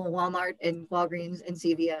can Google Walmart and Walgreens and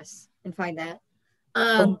CVS and find that.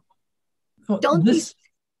 Go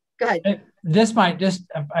ahead. This might just,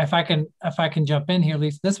 if I can jump in here,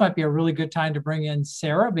 Lisa, this might be a really good time to bring in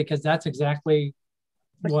Sarah, because that's exactly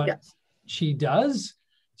what she does.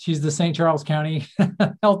 She's the St. Charles County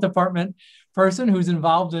Health Department person who's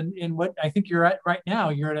involved in what I think you're at right now.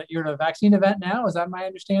 You're at a vaccine event now. Is that my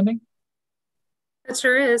understanding? It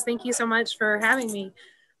sure is. Thank you so much for having me.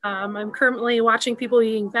 I'm currently watching people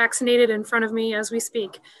being vaccinated in front of me as we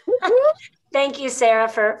speak. Thank you, Sarah,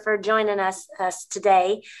 for joining us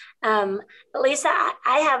today. Lisa,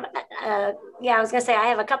 I have, I was going to say, I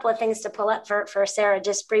have a couple of things to pull up for Sarah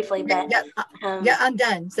just briefly, but I'm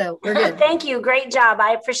done. So we're good. Thank you. Great job.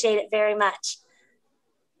 I appreciate it very much.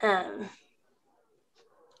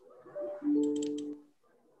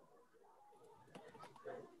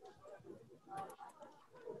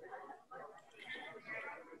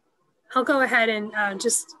 I'll go ahead and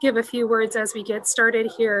just give a few words as we get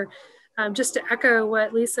started here. Just to echo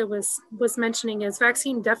what Lisa was mentioning, is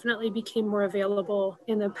vaccine definitely became more available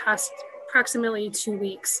in the past approximately 2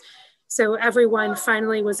 weeks. So everyone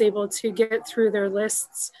finally was able to get through their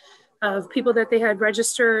lists of people that they had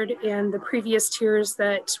registered and the previous tiers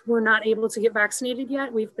that were not able to get vaccinated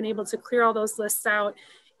yet. We've been able to clear all those lists out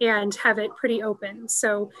and have it pretty open.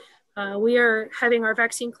 So we are having our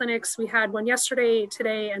vaccine clinics. We had one yesterday,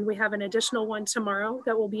 today, and we have an additional one tomorrow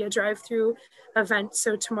that will be a drive-through event.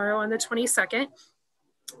 So tomorrow on the 22nd.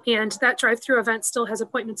 And that drive-through event still has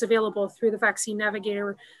appointments available through the Vaccine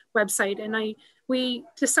Navigator website. And we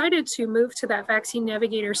decided to move to that Vaccine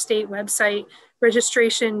Navigator state website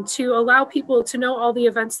registration to allow people to know all the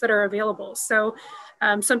events that are available. So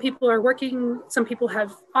some people are working, some people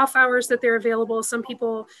have off hours that they're available, some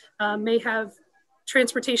people may have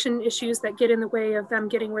transportation issues that get in the way of them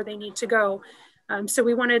getting where they need to go. So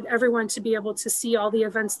we wanted everyone to be able to see all the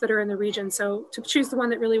events that are in the region. So to choose the one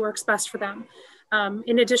that really works best for them.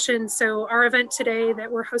 In addition, so our event today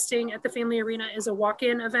that we're hosting at the Family Arena is a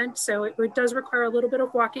walk-in event. So it does require a little bit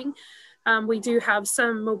of walking. We do have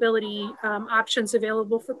some mobility options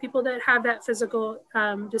available for people that have that physical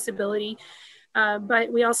disability.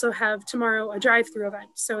 But we also have tomorrow a drive-through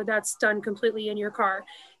event. So that's done completely in your car.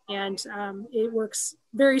 And it works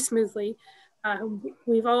very smoothly.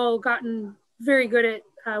 We've all gotten very good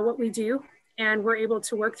at what we do, and we're able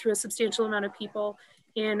to work through a substantial amount of people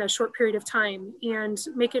in a short period of time and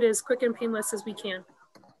make it as quick and painless as we can.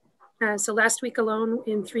 So last week alone,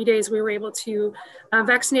 in 3 days, we were able to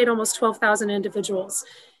vaccinate almost 12,000 individuals.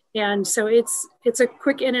 And so it's a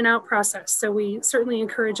quick in and out process. So we certainly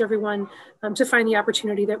encourage everyone to find the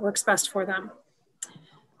opportunity that works best for them.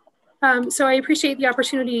 So I appreciate the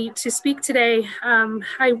opportunity to speak today.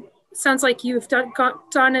 Sounds like you've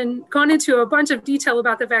gone into a bunch of detail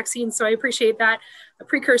about the vaccine, so I appreciate that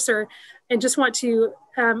precursor, and just want to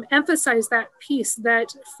emphasize that piece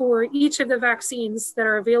that for each of the vaccines that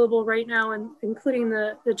are available right now, and including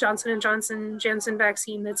the Johnson & Johnson Janssen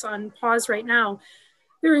vaccine that's on pause right now,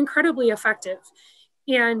 they're incredibly effective.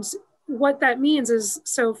 And what that means is,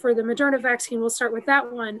 so for the Moderna vaccine, we'll start with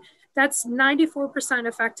that one, that's 94%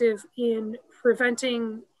 effective in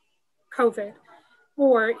preventing COVID.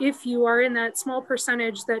 Or if you are in that small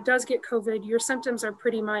percentage that does get COVID, your symptoms are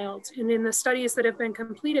pretty mild. And in the studies that have been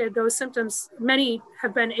completed, those symptoms, many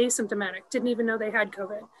have been asymptomatic, didn't even know they had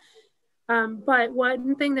COVID. But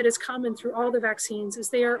one thing that is common through all the vaccines is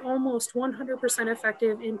they are almost 100%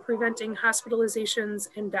 effective in preventing hospitalizations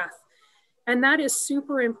and death. And that is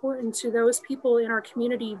super important to those people in our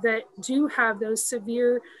community that do have those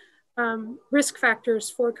severe risk factors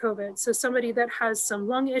for COVID. So somebody that has some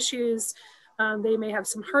lung issues, they may have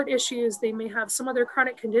some heart issues, they may have some other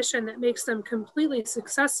chronic condition that makes them completely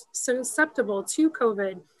susceptible to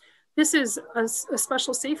COVID. This is a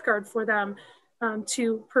special safeguard for them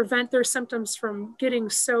to prevent their symptoms from getting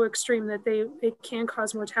so extreme that it can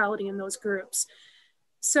cause mortality in those groups.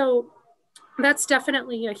 So that's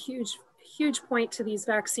definitely a huge point to these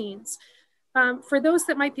vaccines. For those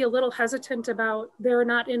that might be a little hesitant about, they're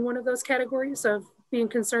not in one of those categories of being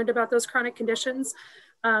concerned about those chronic conditions.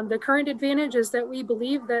 The current advantage is that we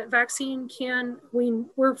believe that vaccine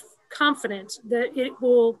we're confident that it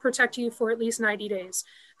will protect you for at least 90 days.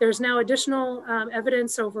 There's now additional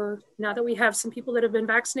evidence now that we have some people that have been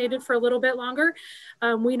vaccinated for a little bit longer.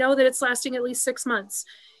 We know that it's lasting at least 6 months.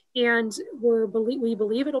 And we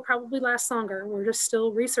believe it'll probably last longer. We're just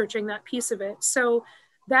still researching that piece of it. So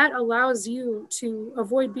that allows you to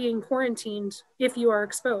avoid being quarantined if you are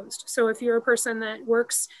exposed. So if you're a person that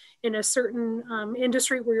works in a certain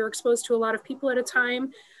industry where you're exposed to a lot of people at a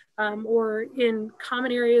time, or in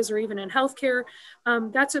common areas or even in healthcare,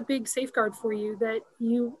 that's a big safeguard for you that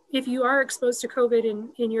if you are exposed to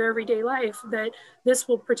COVID in your everyday life, that this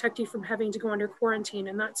will protect you from having to go under quarantine.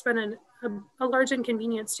 And that's been a large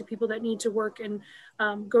inconvenience to people that need to work and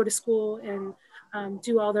go to school and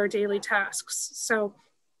do all their daily tasks. So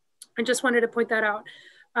I just wanted to point that out.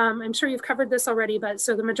 I'm sure you've covered this already, but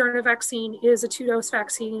so the Moderna vaccine is a 2-dose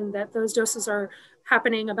vaccine that those doses are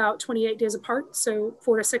happening about 28 days apart. So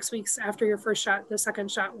 4 to 6 weeks after your first shot, the second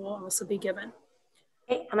shot will also be given.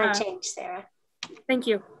 Okay, I'm gonna change, Sarah. Thank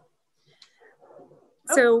you.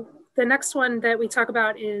 So the next one that we talk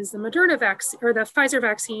about is the Moderna vaccine, or the Pfizer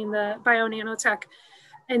vaccine, the bio-nanotech.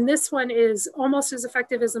 And this one is almost as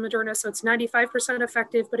effective as the Moderna. So it's 95%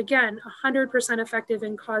 effective, but again, 100% effective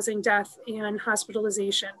in causing death and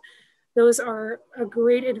hospitalization. Those are a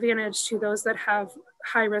great advantage to those that have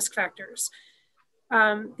high risk factors.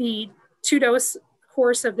 The 2-dose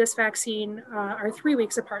course of this vaccine are 3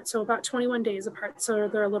 weeks apart, so about 21 days apart. So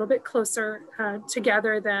they're a little bit closer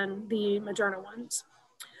together than the Moderna ones.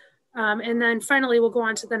 And then finally, we'll go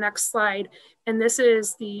on to the next slide. And this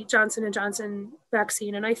is the Johnson & Johnson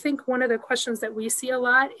vaccine. And I think one of the questions that we see a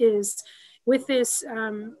lot is with this,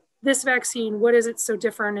 this vaccine, what is it so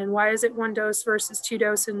different? And why is it 1 dose versus 2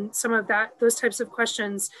 dose? And some of those types of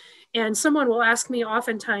questions. And someone will ask me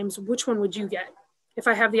oftentimes, which one would you get? If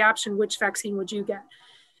I have the option, which vaccine would you get?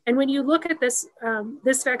 And when you look at this,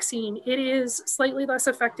 this vaccine, it is slightly less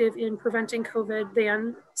effective in preventing COVID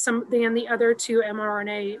than the other 2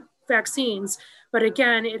 mRNA vaccines. But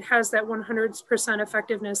again, it has that 100%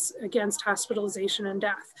 effectiveness against hospitalization and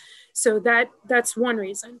death. So that's one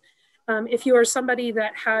reason. If you are somebody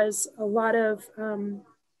that has a lot of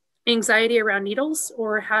anxiety around needles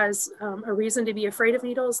or has a reason to be afraid of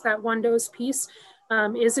needles, that 1 dose piece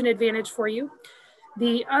is an advantage for you.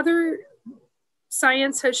 The other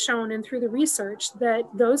science has shown, and through the research, that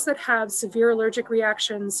those that have severe allergic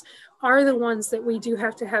reactions are the ones that we do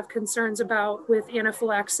have to have concerns about with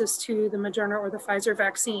anaphylaxis to the Moderna or the Pfizer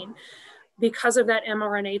vaccine because of that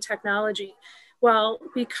mRNA technology. Well,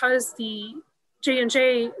 because the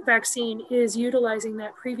J&J vaccine is utilizing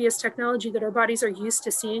that previous technology that our bodies are used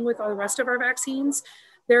to seeing with all the rest of our vaccines,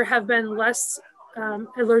 there have been less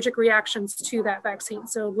allergic reactions to that vaccine,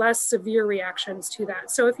 so less severe reactions to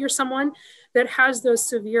that. So if you're someone that has those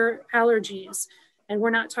severe allergies, and we're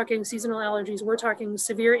not talking seasonal allergies, we're talking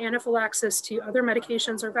severe anaphylaxis to other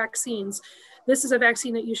medications or vaccines, this is a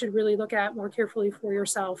vaccine that you should really look at more carefully for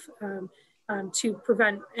yourself to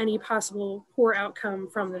prevent any possible poor outcome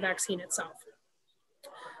from the vaccine itself.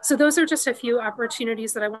 So those are just a few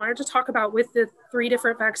opportunities that I wanted to talk about with the 3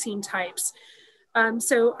 different vaccine types.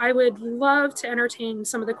 So I would love to entertain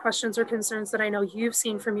some of the questions or concerns that I know you've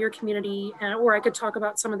seen from your community, or I could talk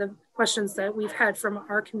about some of the questions that we've had from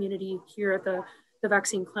our community here at the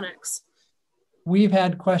vaccine clinics. We've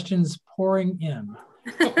had questions pouring in.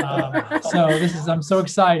 So I'm so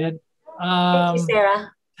excited. Thank you,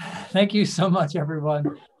 Sarah. Thank you so much,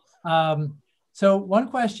 everyone. So one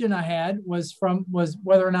question I had was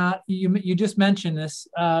whether or not you just mentioned this.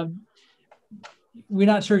 We're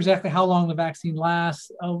not sure exactly how long the vaccine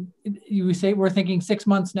lasts. You say we're thinking 6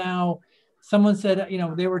 months now. Someone said,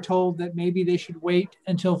 they were told that maybe they should wait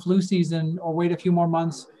until flu season or wait a few more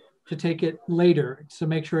months to take it later to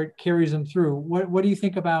make sure it carries them through. What do you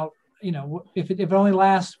think about, if it only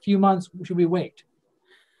lasts a few months, should we wait?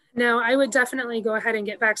 No, I would definitely go ahead and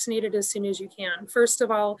get vaccinated as soon as you can. First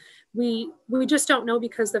of all, we just don't know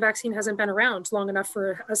because the vaccine hasn't been around long enough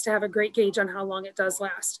for us to have a great gauge on how long it does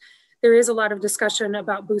last. There is a lot of discussion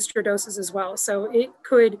about booster doses as well. So it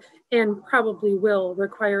could and probably will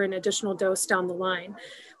require an additional dose down the line.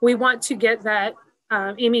 We want to get that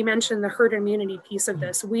Amy mentioned the herd immunity piece of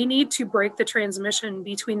this. We need to break the transmission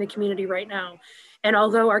between the community right now. And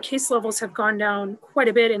although our case levels have gone down quite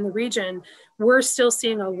a bit in the region, we're still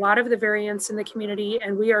seeing a lot of the variants in the community,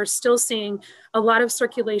 and we are still seeing a lot of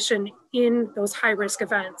circulation in those high-risk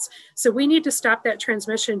events. So we need to stop that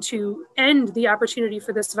transmission to end the opportunity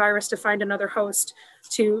for this virus to find another host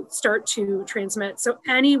to start to transmit. So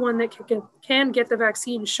anyone that can get the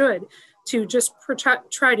vaccine should, to just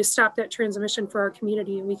try to stop that transmission for our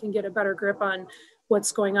community, and we can get a better grip on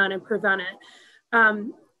what's going on and prevent it.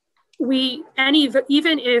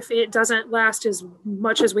 Even if it doesn't last as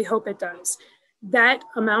much as we hope it does, that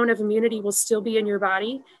amount of immunity will still be in your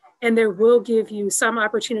body, and there will give you some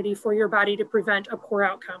opportunity for your body to prevent a poor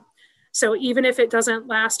outcome. So even if it doesn't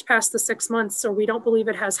last past the 6 months, or we don't believe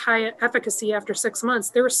it has high efficacy after 6 months,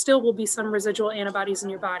 there still will be some residual antibodies in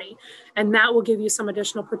your body, and that will give you some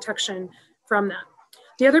additional protection from that.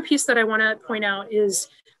 The other piece that I want to point out is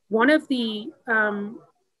one of the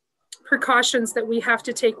precautions that we have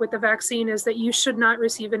to take with the vaccine is that you should not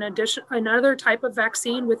receive another type of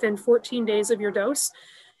vaccine within 14 days of your dose.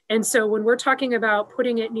 And so when we're talking about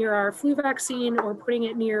putting it near our flu vaccine, or putting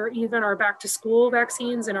it near even our back to school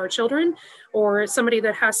vaccines in our children, or somebody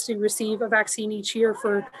that has to receive a vaccine each year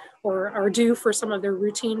or are due for some of their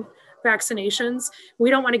routine vaccinations, we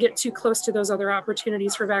don't want to get too close to those other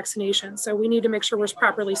opportunities for vaccination. So we need to make sure we're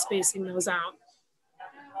properly spacing those out.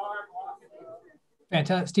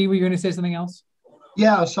 Fantastic. Steve, were you going to say something else?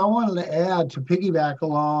 Yeah, so I wanted to add, to piggyback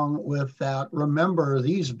along with that, remember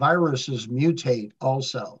these viruses mutate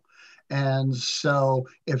also. And so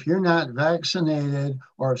if you're not vaccinated,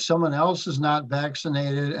 or if someone else is not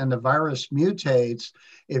vaccinated and the virus mutates,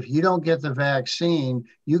 if you don't get the vaccine,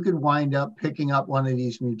 you could wind up picking up one of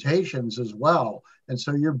these mutations as well. And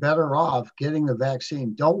so you're better off getting the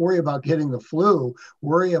vaccine. Don't worry about getting the flu.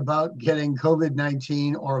 Worry about getting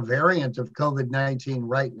COVID-19 or a variant of COVID-19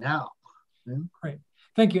 right now. Great.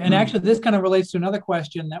 Thank you. And actually, this kind of relates to another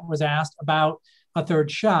question that was asked about a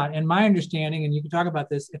third shot. And my understanding, and you can talk about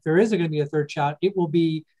this, if there is going to be a third shot, it will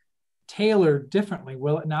be tailored differently,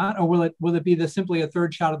 will it not? Or will it be simply a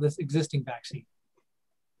third shot of this existing vaccine?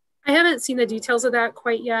 I haven't seen the details of that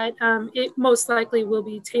quite yet. It most likely will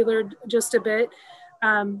be tailored just a bit,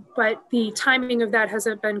 but the timing of that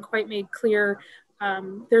hasn't been quite made clear.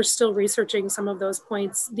 They're still researching some of those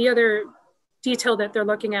points. The other detail that they're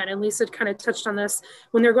looking at, and Lisa kind of touched on this,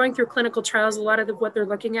 when they're going through clinical trials, a lot of what they're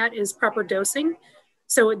looking at is proper dosing.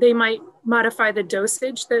 So they might modify the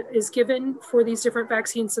dosage that is given for these different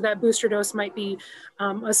vaccines. So that booster dose might be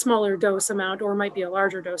a smaller dose amount, or might be a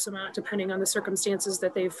larger dose amount, depending on the circumstances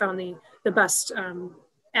that they've found the best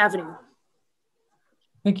avenue.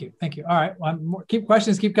 Thank you. Thank you. All right. Well,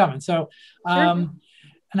 questions keep coming. So, sure.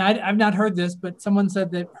 And I've not heard this, but someone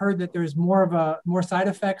said heard that there's more side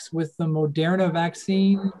effects with the Moderna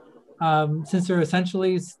vaccine, since they're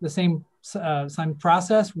essentially the same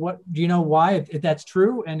process. What do you know why, if that's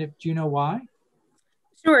true, and do you know why?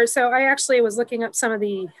 Sure. So I actually was looking up some of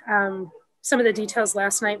the details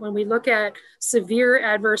last night. When we look at severe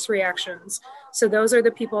adverse reactions, so those are the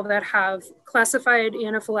people that have classified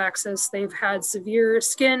anaphylaxis. They've had severe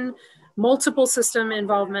skin, multiple system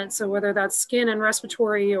involvement. So whether that's skin and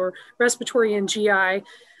respiratory, or respiratory and GI,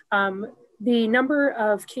 the number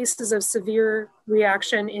of cases of severe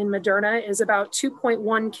reaction in Moderna is about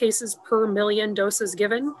 2.1 cases per million doses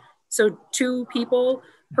given. So 2 people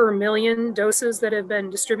per million doses that have been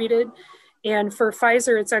distributed. And for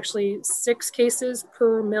Pfizer, it's actually 6 cases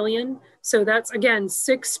per million. So that's, again,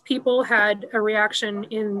 6 people had a reaction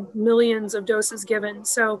in millions of doses given.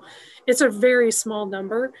 So it's a very small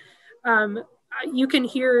number. You can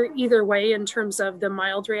hear either way in terms of the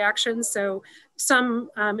mild reactions. So some,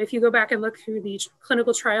 if you go back and look through the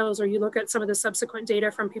clinical trials, or you look at some of the subsequent data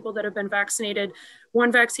from people that have been vaccinated,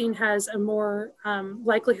 one vaccine has a more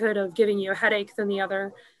likelihood of giving you a headache than the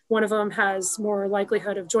other. One of them has more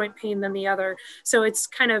likelihood of joint pain than the other. So it's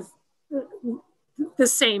kind of the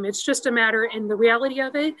same. It's just a matter, and the reality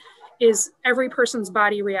of it is every person's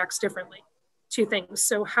body reacts differently to things.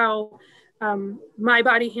 So how my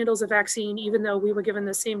body handles a vaccine, even though we were given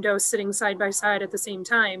the same dose sitting side by side at the same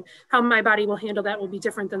time, how my body will handle that will be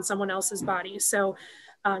different than someone else's body. So,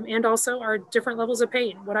 and also our different levels of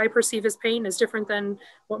pain. What I perceive as pain is different than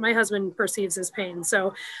what my husband perceives as pain.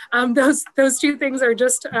 So those 2 things are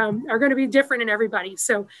just, are going to be different in everybody.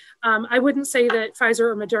 So I wouldn't say that Pfizer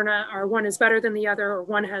or Moderna one is better than the other, or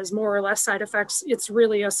one has more or less side effects. It's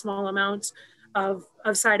really a small amount of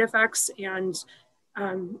side effects, and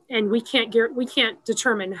we can't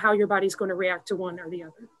determine how your body's going to react to one or the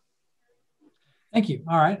other. Thank you.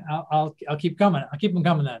 All right, I'll keep coming. I'll keep them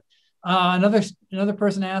coming then. Another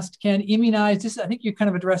person asked, can immunized, I think you kind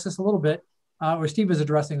of addressed this a little bit, or Steve was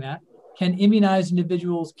addressing that. Can immunized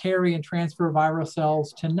individuals carry and transfer viral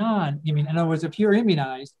cells to non-immunized? In other words, if you're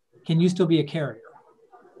immunized, can you still be a carrier?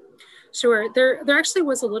 Sure. There actually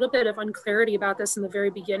was a little bit of unclarity about this in the very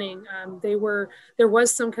beginning. There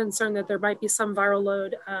was some concern that there might be some viral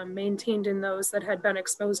load maintained in those that had been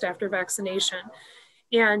exposed after vaccination.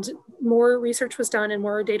 And more research was done and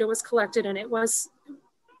more data was collected, and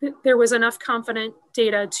there was enough confident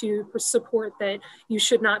data to support that you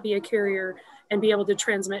should not be a carrier and be able to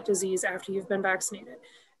transmit disease after you've been vaccinated.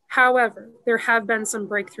 However, there have been some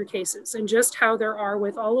breakthrough cases, and just how there are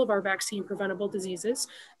with all of our vaccine preventable diseases.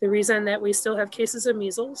 The reason that we still have cases of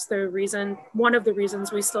measles, one of the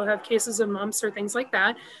reasons we still have cases of mumps or things like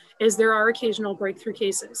that, is there are occasional breakthrough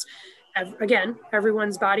cases. Again,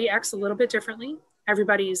 everyone's body acts a little bit differently.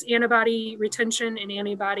 Everybody's antibody retention and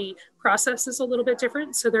antibody process is a little bit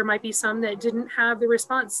different. So there might be some that didn't have the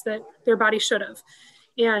response that their body should have.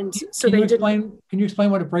 And so can you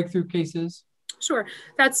explain what a breakthrough case is? Sure.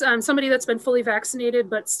 That's somebody that's been fully vaccinated,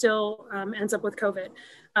 but still ends up with COVID.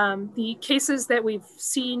 The cases that we've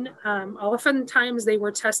seen, oftentimes they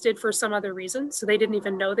were tested for some other reason. So they didn't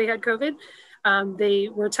even know they had COVID. They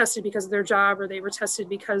were tested because of their job, or they were tested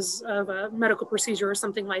because of a medical procedure or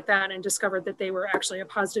something like that, and discovered that they were actually a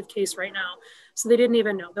positive case right now. So they didn't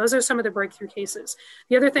even know. Those are some of the breakthrough cases.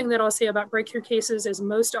 The other thing that I'll say about breakthrough cases is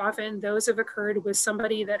most often those have occurred with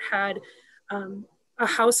somebody that had a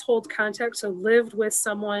household contact, so lived with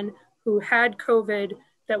someone who had COVID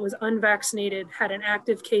that was unvaccinated, had an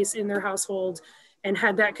active case in their household, and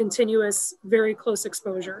had that continuous, very close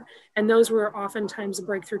exposure. And those were oftentimes a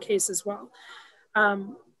breakthrough case as well.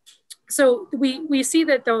 So we see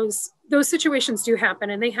that those situations do happen,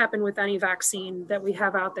 and they happen with any vaccine that we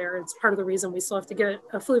have out there. It's part of the reason we still have to get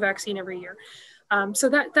a flu vaccine every year. So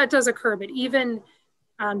that does occur, but even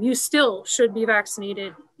you still should be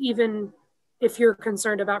vaccinated, even if you're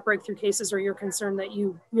concerned about breakthrough cases, or you're concerned that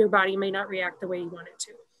your body may not react the way you want it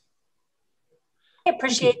to. I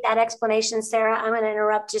appreciate that explanation, Sarah. I'm going to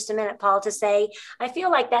interrupt just a minute, Paul, to say, I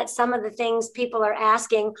feel like that's some of the things people are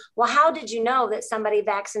asking. Well, how did you know that somebody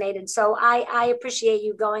vaccinated? So I appreciate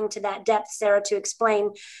you going to that depth, Sarah, to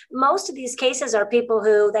explain. Most of these cases are people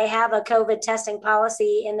who they have a COVID testing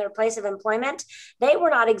policy in their place of employment. They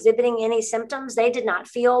were not exhibiting any symptoms. They did not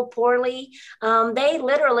feel poorly. They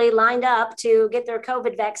literally lined up to get their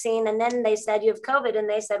COVID vaccine. And then they said, you have COVID. And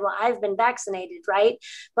they said, well, I've been vaccinated, right?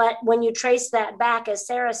 But when you trace that back, as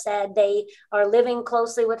Sarah said, they are living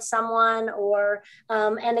closely with someone, or,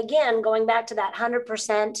 and again, going back to that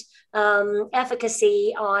 100%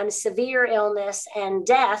 efficacy on severe illness and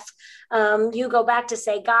death, you go back to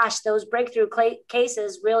say, gosh, those breakthrough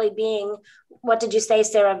cases really being, what did you say,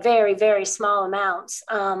 Sarah, very, very small amounts,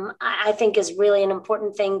 I think is really an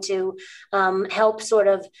important thing to help sort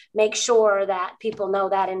of make sure that people know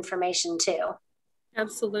that information too.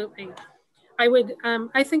 Absolutely.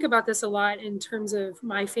 I think about this a lot in terms of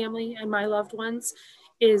my family and my loved ones.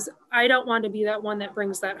 Is I don't want to be that one that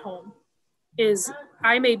brings that home. Is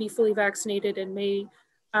I may be fully vaccinated and may,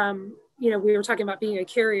 we were talking about being a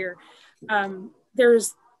carrier.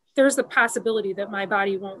 There's the possibility that my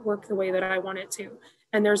body won't work the way that I want it to.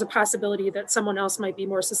 And there's a possibility that someone else might be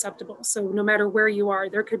more susceptible. So no matter where you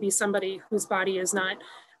are, there could be somebody whose body is not,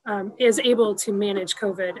 is able to manage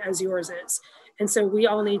COVID as yours is. And so we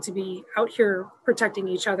all need to be out here protecting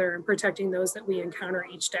each other and protecting those that we encounter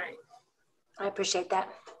each day. I appreciate that.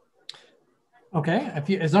 Okay,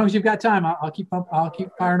 as long as you've got time, I'll keep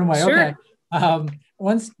firing away. Sure. Okay.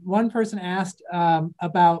 One person asked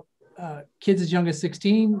about kids as young as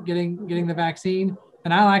 16 getting the vaccine,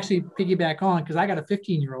 and I'll actually piggyback on, because I got a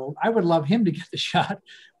 15-year-old. I would love him to get the shot.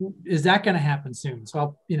 Is that going to happen soon?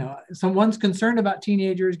 So someone's concerned about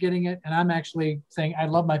teenagers getting it, and I'm actually saying I'd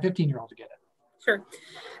love my 15-year-old to get it. Sure.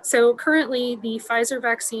 So currently the Pfizer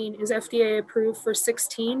vaccine is FDA approved for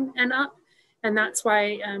 16 and up. And that's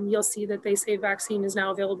why you'll see that they say vaccine is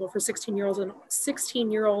now available for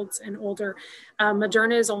 16-year-olds and older.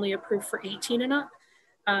 Moderna is only approved for 18 and up.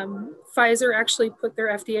 Pfizer actually put their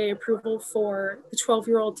FDA approval for the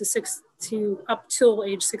 12-year-old to up till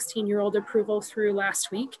age 16-year-old approval through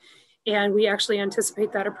last week. And we actually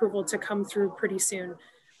anticipate that approval to come through pretty soon.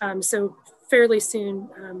 So fairly soon,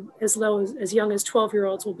 as young as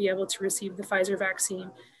 12-year-olds will be able to receive the Pfizer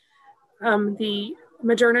vaccine. The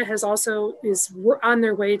Moderna is on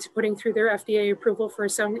their way to putting through their FDA approval for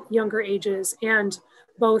some younger ages, and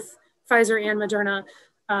both Pfizer and Moderna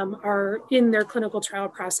are in their clinical trial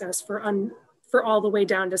process for for all the way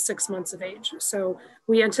down to 6 months of age. So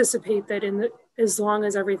we anticipate that as long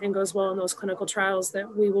as everything goes well in those clinical trials,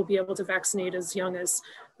 that we will be able to vaccinate as young as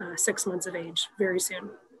 6 months of age very soon.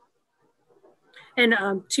 And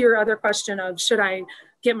to your other question of should I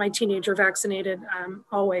get my teenager vaccinated,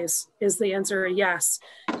 always is the answer yes.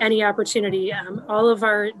 Any opportunity, all of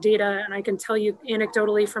our data, and I can tell you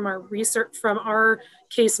anecdotally from our research, from our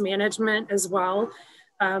case management as well,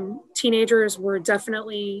 teenagers were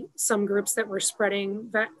definitely some groups that were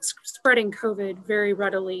spreading COVID very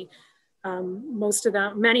readily.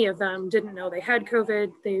 Many of them didn't know they had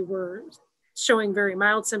COVID. They were showing very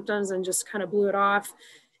mild symptoms and just kind of blew it off,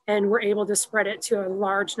 and were able to spread it to a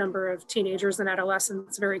large number of teenagers and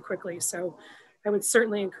adolescents very quickly. So I would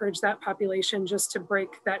certainly encourage that population just to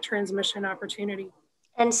break that transmission opportunity.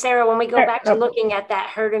 And Sarah, when we go back to looking at that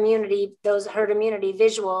herd immunity, those herd immunity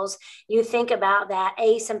visuals, you think about that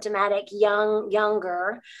asymptomatic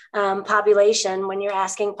younger population when you're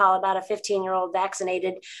asking Paul about a 15-year-old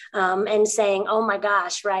vaccinated and saying, oh my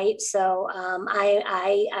gosh, right? So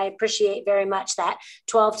I appreciate very much that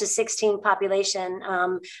 12 to 16 population,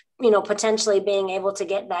 potentially being able to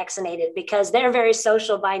get vaccinated because they're very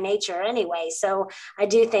social by nature anyway. So I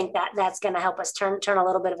do think that that's going to help us turn a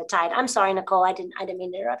little bit of a tide. I'm sorry, Nicole, I didn't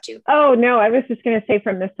mean to interrupt you. Oh, no, I was just going to say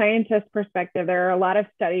from the scientist perspective, there are a lot of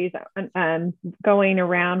studies going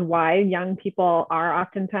around why young people are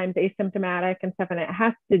oftentimes asymptomatic and stuff. And it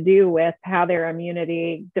has to do with how their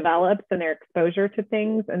immunity develops and their exposure to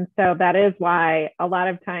things. And so that is why a lot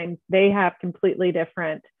of times they have completely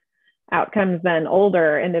different outcomes than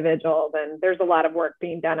older individuals. And there's a lot of work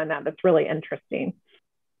being done on that that's really interesting.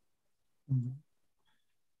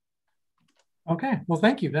 Okay, well,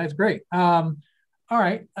 thank you. That's great. All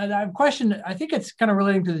right, I have a question. I think it's kind of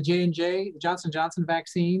relating to the J&J, Johnson & Johnson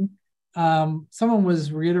vaccine. Someone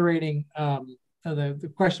was reiterating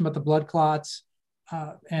the question about the blood clots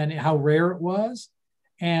and how rare it was.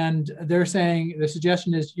 And they're saying, the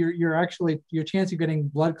suggestion is your chance of getting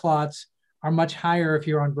blood clots are much higher if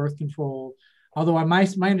you're on birth control. Although my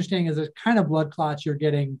understanding is the kind of blood clots you're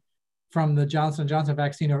getting from the Johnson & Johnson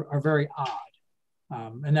vaccine are very odd.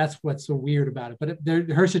 And that's what's so weird about it. But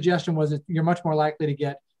her suggestion was that you're much more likely to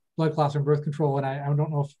get blood clots from birth control. And I don't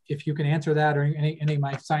know if you can answer that or any of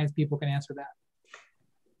my science people can answer that.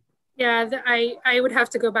 Yeah, I would have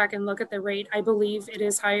to go back and look at the rate. I believe it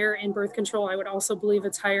is higher in birth control. I would also believe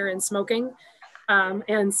it's higher in smoking.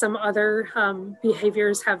 And some other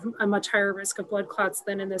behaviors have a much higher risk of blood clots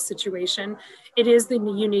than in this situation. It is the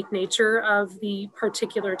unique nature of the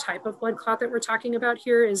particular type of blood clot that we're talking about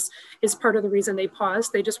here is part of the reason they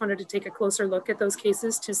paused. They just wanted to take a closer look at those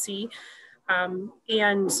cases to see.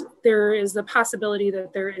 And there is the possibility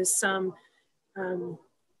that there is some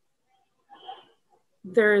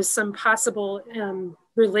possible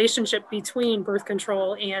relationship between birth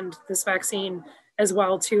control and this vaccine as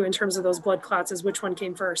well too, in terms of those blood clots, is which one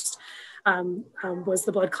came first. Was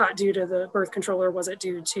the blood clot due to the birth control or was it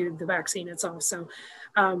due to the vaccine itself? So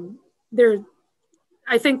I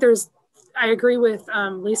agree with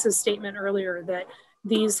Lisa's statement earlier that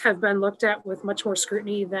these have been looked at with much more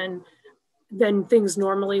scrutiny than things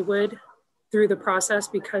normally would through the process,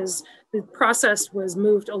 because the process was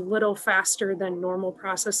moved a little faster than normal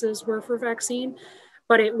processes were for vaccine.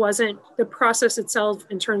 But it wasn't, the process itself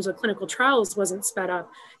in terms of clinical trials wasn't sped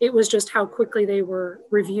up. It was just how quickly they were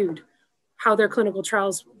reviewed, how their clinical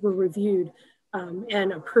trials were reviewed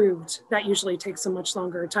and approved. That usually takes a much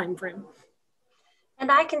longer time frame.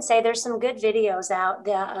 And I can say there's some good videos out.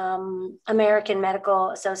 The American Medical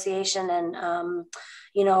Association and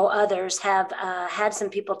others have had some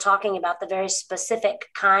people talking about the very specific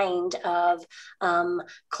kind of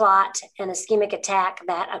clot and ischemic attack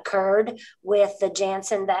that occurred with the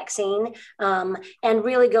Janssen vaccine, and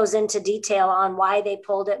really goes into detail on why they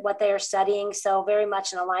pulled it, what they are studying. So very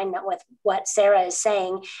much in alignment with what Sarah is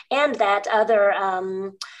saying, and that other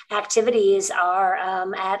activities are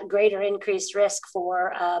at greater increased risk for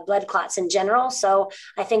blood clots in general. So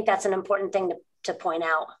I think that's an important thing to point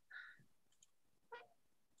out.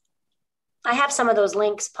 I have some of those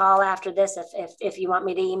links, Paul, after this, if you want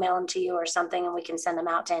me to email them to you or something, and we can send them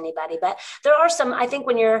out to anybody. But there are some, I think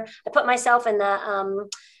I put myself in the,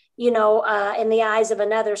 in the eyes of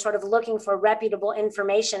another, sort of looking for reputable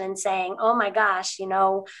information and saying, oh my gosh,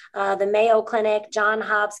 the Mayo Clinic, Johns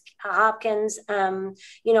Hopkins,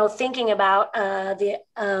 thinking about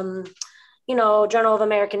Journal of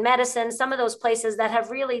American Medicine, some of those places that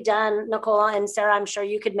have really done, Nicole and Sarah, I'm sure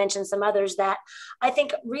you could mention some others that I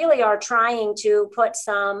think really are trying to put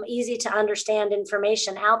some easy to understand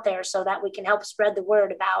information out there so that we can help spread the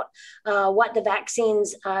word about what the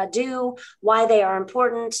vaccines do, why they are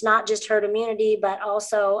important, not just herd immunity, but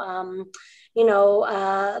also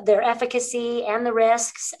their efficacy and the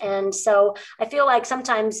risks. And so I feel like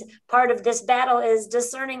sometimes part of this battle is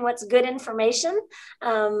discerning what's good information.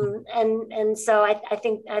 And so I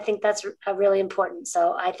think that's really important.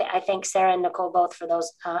 So I thank Sarah and Nicole both for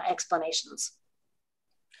those explanations.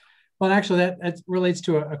 Well, actually, that relates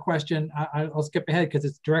to a question. I'll skip ahead because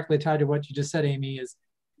it's directly tied to what you just said, Amy, is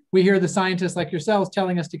we hear the scientists like yourselves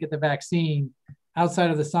telling us to get the vaccine.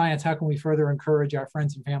 Outside of the science, how can we further encourage our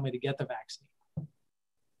friends and family to get the vaccine?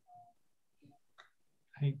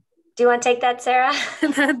 Do you want to take that, Sarah?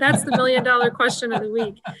 That's the $1 million question of the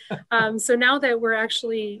week. So now that we're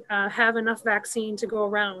actually have enough vaccine to go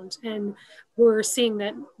around, and we're seeing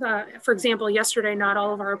that, for example, yesterday, not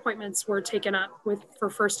all of our appointments were taken up for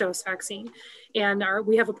first dose vaccine. And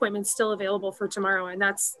we have appointments still available for tomorrow. And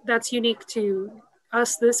that's unique to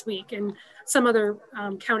us this week. And some other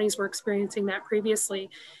counties were experiencing that previously.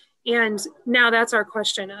 And now that's our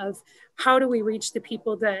question of how do we reach the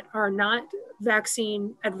people that are not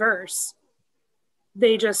vaccine adverse?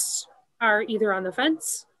 They just are either on the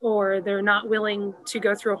fence or they're not willing to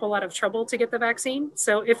go through a whole lot of trouble to get the vaccine.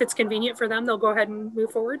 So if it's convenient for them, they'll go ahead and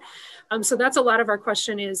move forward. So that's a lot of our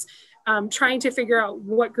question is trying to figure out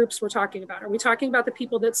what groups we're talking about. Are we talking about the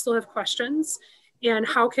people that still have questions? And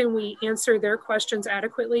how can we answer their questions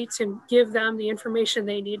adequately to give them the information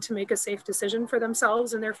they need to make a safe decision for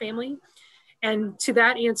themselves and their family? And to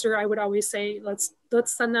that answer, I would always say, let's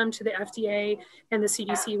send them to the FDA and the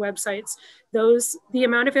CDC websites. The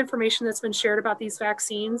amount of information that's been shared about these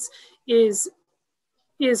vaccines is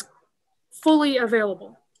fully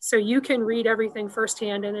available. So you can read everything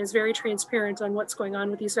firsthand and is very transparent on what's going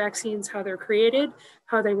on with these vaccines, how they're created,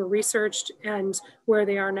 how they were researched, and where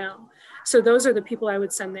they are now. So those are the people I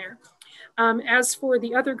would send there. As for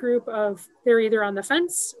the other group of they're either on the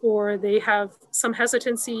fence or they have some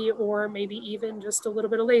hesitancy or maybe even just a little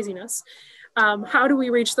bit of laziness, how do we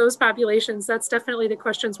reach those populations? That's definitely the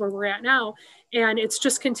questions where we're at now. And it's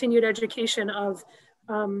just continued education of,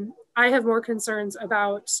 I have more concerns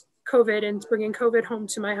about COVID and bringing COVID home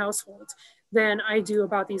to my household than I do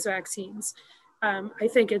about these vaccines. I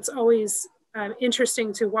think it's always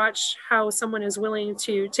interesting to watch how someone is willing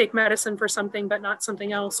to take medicine for something but not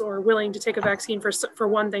something else, or willing to take a vaccine for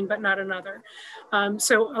one thing but not another.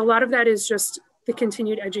 So a lot of that is just the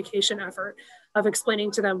continued education effort of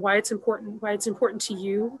explaining to them why it's important to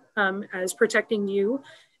you as protecting you,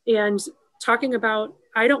 and talking about,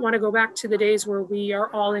 I don't want to go back to the days where we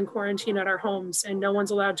are all in quarantine at our homes and no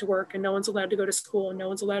one's allowed to work and no one's allowed to go to school and no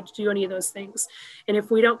one's allowed to do any of those things. And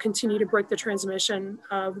if we don't continue to break the transmission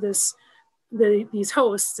of these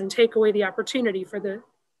hosts and take away the opportunity for the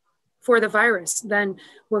virus, then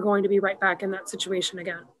we're going to be right back in that situation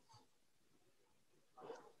again.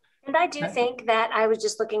 And I do think that I was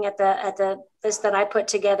just looking at the list that I put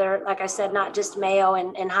together, like I said, not just Mayo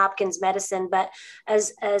and Hopkins Medicine, but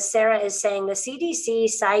as Sarah is saying, the CDC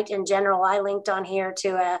site in general, I linked on here to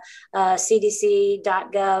a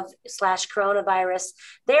cdc.gov/coronavirus.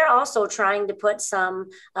 They're also trying to put some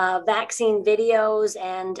vaccine videos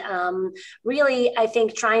and really, I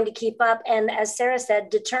think, trying to keep up. And as Sarah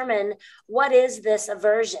said, determine what is this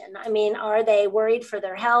aversion? I mean, are they worried for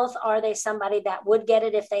their health? Are they somebody that would get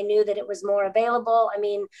it if they knew that it was more available? I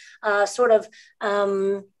mean,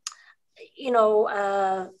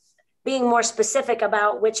 being more specific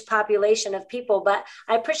about which population of people. But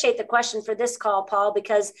I appreciate the question for this call, Paul,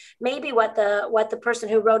 because maybe what the person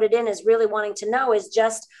who wrote it in is really wanting to know is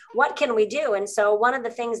just what can we do? And so one of the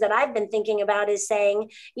things that I've been thinking about is saying,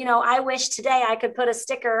 I wish today I could put a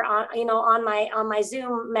sticker on, on my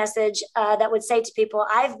Zoom message that would say to people,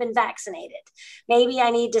 I've been vaccinated. Maybe I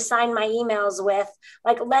need to sign my emails with,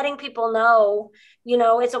 like, letting people know,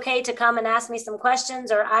 it's okay to come and ask me some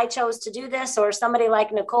questions, or I chose to do this, or somebody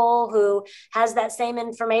like Nicole who has that same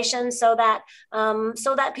information, so that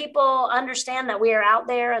people understand that we are out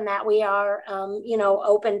there and that we are,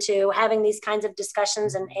 open to having these kinds of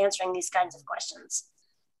discussions and answering these kinds of questions.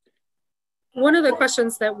 One of the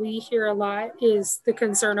questions that we hear a lot is the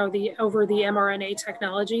concern over the mRNA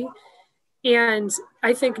technology. And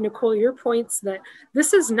I think, Nicole, your points that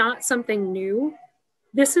this is not something new.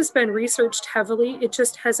 This has been researched heavily. It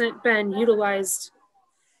just hasn't been utilized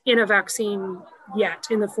in a vaccine yet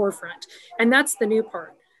in the forefront. And that's the new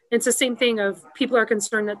part. It's the same thing of people are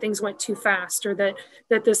concerned that things went too fast or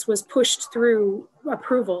that this was pushed through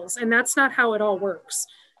approvals. And that's not how it all works.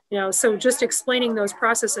 So just explaining those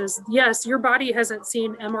processes, yes, your body hasn't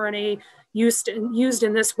seen mRNA used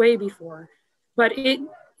in this way before, but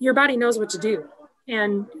your body knows what to do.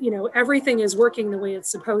 And, everything is working the way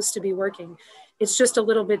it's supposed to be working. It's just a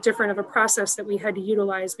little bit different of a process that we had to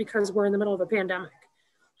utilize because we're in the middle of a pandemic.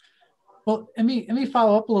 Well, let me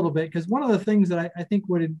follow up a little bit, because one of the things that I think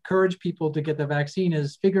would encourage people to get the vaccine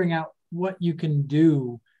is figuring out what you can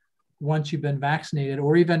do once you've been vaccinated,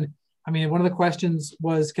 or even, one of the questions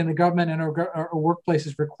was, can the government and or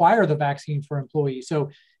workplaces require the vaccine for employees? So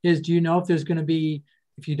do you know if there's going to be,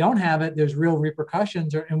 if you don't have it, there's real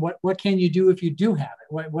repercussions, and what can you do if you do have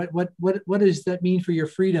it? What does that mean for your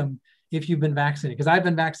freedom if you've been vaccinated? Because I've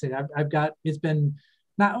been vaccinated. It's been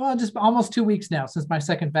just almost 2 weeks now since my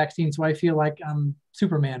second vaccine. So I feel like I'm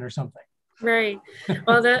Superman or something. Right.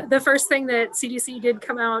 Well, the first thing that CDC did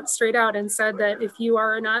come out straight out and said that if you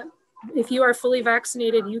are fully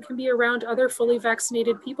vaccinated, you can be around other fully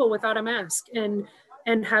vaccinated people without a mask and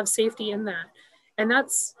have safety in that. And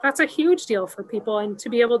that's a huge deal for people. And to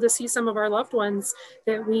be able to see some of our loved ones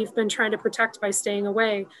that we've been trying to protect by staying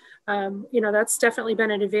away, that's definitely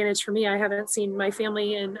been an advantage for me. I haven't seen my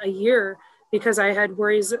family in a year because I had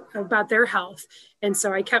worries about their health. And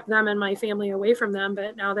so I kept them and my family away from them.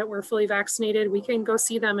 But now that we're fully vaccinated, we can go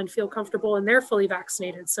see them and feel comfortable, and they're fully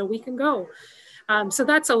vaccinated, so we can go. So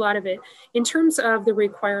that's a lot of it. In terms of the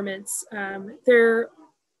requirements, there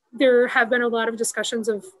have been a lot of discussions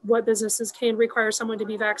of what businesses can require someone to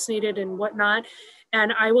be vaccinated and what not.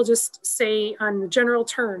 And I will just say on general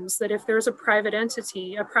terms that if there's a private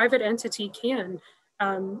entity can,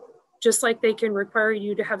 just like they can require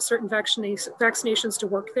you to have certain vaccinations to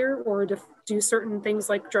work there, or to do certain things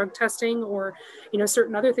like drug testing, or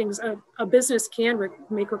certain other things, a business can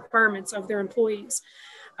make requirements of their employees.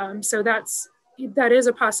 So that is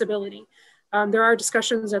a possibility. There are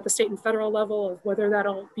discussions at the state and federal level of whether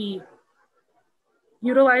that'll be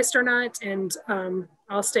utilized or not, and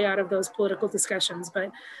I'll stay out of those political discussions.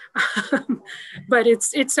 But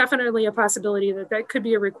it's definitely a possibility that could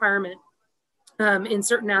be a requirement in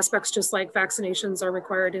certain aspects, just like vaccinations are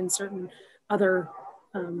required in certain other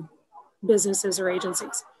businesses or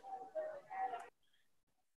agencies.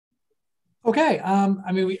 Okay,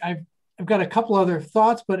 I've got a couple other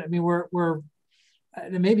thoughts, but it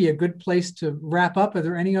may be a good place to wrap up. Are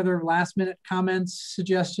there any other last minute comments,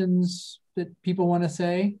 suggestions that people want to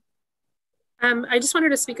say? I just wanted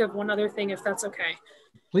to speak of one other thing, if that's okay.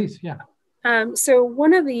 Please, yeah. So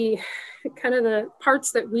one of the kind of the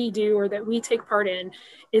parts that we do, or that we take part in,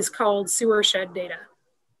 is called sewer shed data.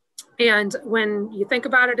 And when you think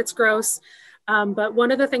about it, it's gross. But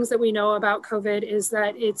one of the things that we know about COVID is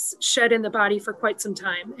that it's shed in the body for quite some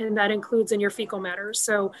time, and that includes in your fecal matter.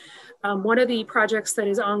 So one of the projects that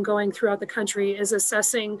is ongoing throughout the country is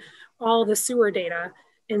assessing all the sewer data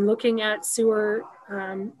and looking at sewer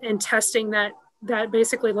and testing that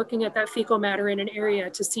basically looking at that fecal matter in an area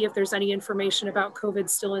to see if there's any information about COVID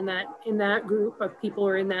still in that group of people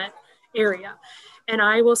or in that area. And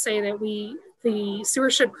I will say that the sewer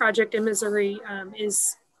shed project in Missouri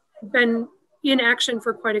is been in action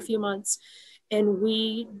for quite a few months. And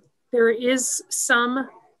there is some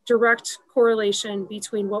direct correlation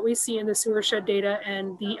between what we see in the sewer shed data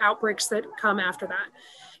and the outbreaks that come after that.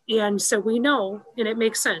 And so we know, and it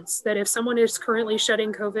makes sense, that if someone is currently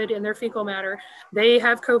shedding COVID in their fecal matter, they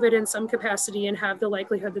have COVID in some capacity and have the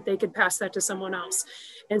likelihood that they could pass that to someone else.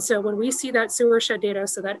 And so when we see that sewer shed data,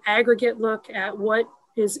 so that aggregate look at what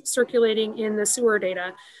is circulating in the sewer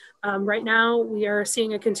data, right now we are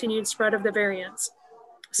seeing a continued spread of the variants.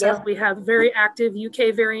 So we have very active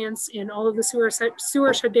UK variants in all of the sewer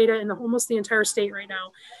shed data in almost the entire state right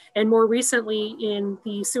now. And more recently in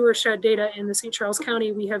the sewer shed data in the St. Charles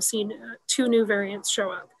County, we have seen 2 new variants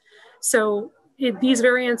show up. So these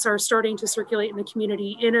variants are starting to circulate in the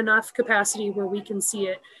community in enough capacity where we can see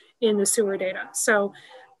it in the sewer data. So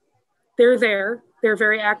they're there, they're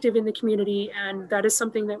very active in the community, and that is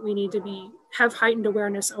something that we need to have heightened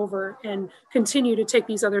awareness over and continue to take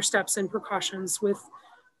these other steps and precautions with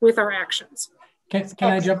our actions. Can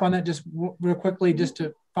I jump on that just real quickly, just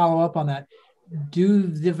to follow up on that? Do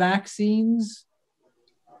the vaccines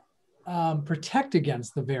protect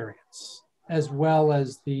against the variants as well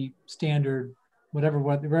as the standard,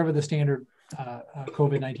 whatever the standard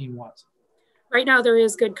COVID-19 was? Right now, there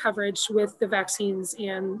is good coverage with the vaccines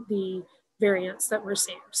and the variants that we're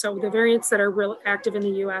seeing. So the variants that are real active in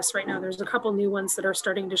the US right now, there's a couple new ones that are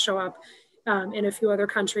starting to show up in a few other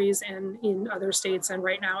countries and in other states. And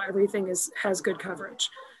right now, everything has good coverage.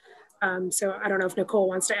 So I don't know if Nicole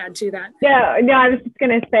wants to add to that. Yeah, no, I was just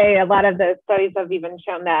going to say a lot of the studies have even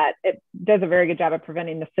shown that it does a very good job of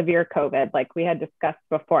preventing the severe COVID, like we had discussed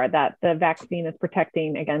before, that the vaccine is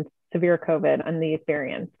protecting against severe COVID and these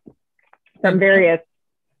variants from various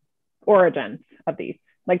origins of these,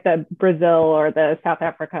 like the Brazil or the South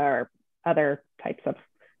Africa or other types of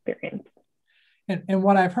variants. And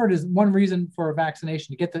what I've heard is one reason for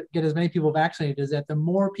vaccination, to get as many people vaccinated, is that the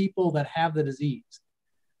more people that have the disease,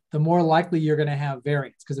 the more likely you're going to have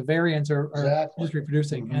variants, because the variants are Exactly. just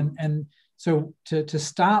reproducing. Mm-hmm. And so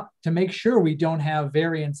to make sure we don't have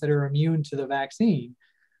variants that are immune to the vaccine,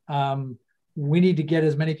 we need to get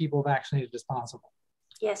as many people vaccinated as possible.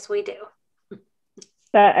 Yes, we do.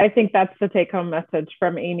 I think that's the take-home message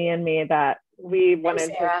from Amy and me, that we wanted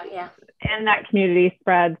to end that community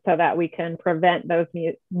spread so that we can prevent those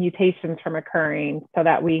mutations from occurring, so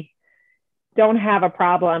that we don't have a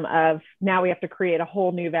problem of now we have to create a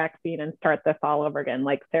whole new vaccine and start this all over again,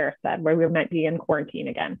 like Sarah said, where we might be in quarantine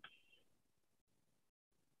again.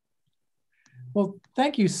 Well,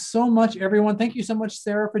 thank you so much, everyone. Thank you so much,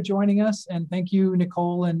 Sarah, for joining us. And thank you,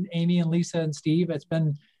 Nicole and Amy and Lisa and Steve. It's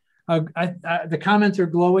been, the comments are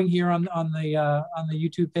glowing here on the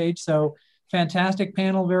YouTube page. So fantastic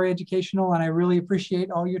panel, very educational. And I really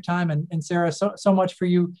appreciate all your time. And Sarah, so much for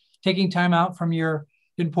you taking time out from your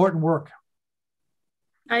important work.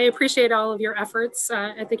 I appreciate all of your efforts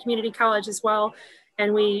at the community college as well.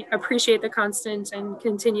 And we appreciate the constant and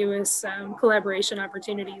continuous collaboration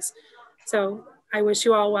opportunities. So I wish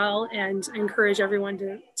you all well and encourage everyone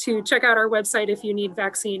to check out our website if you need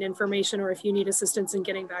vaccine information or if you need assistance in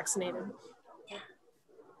getting vaccinated. Yeah.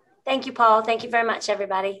 Thank you, Paul. Thank you very much,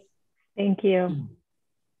 everybody. Thank you.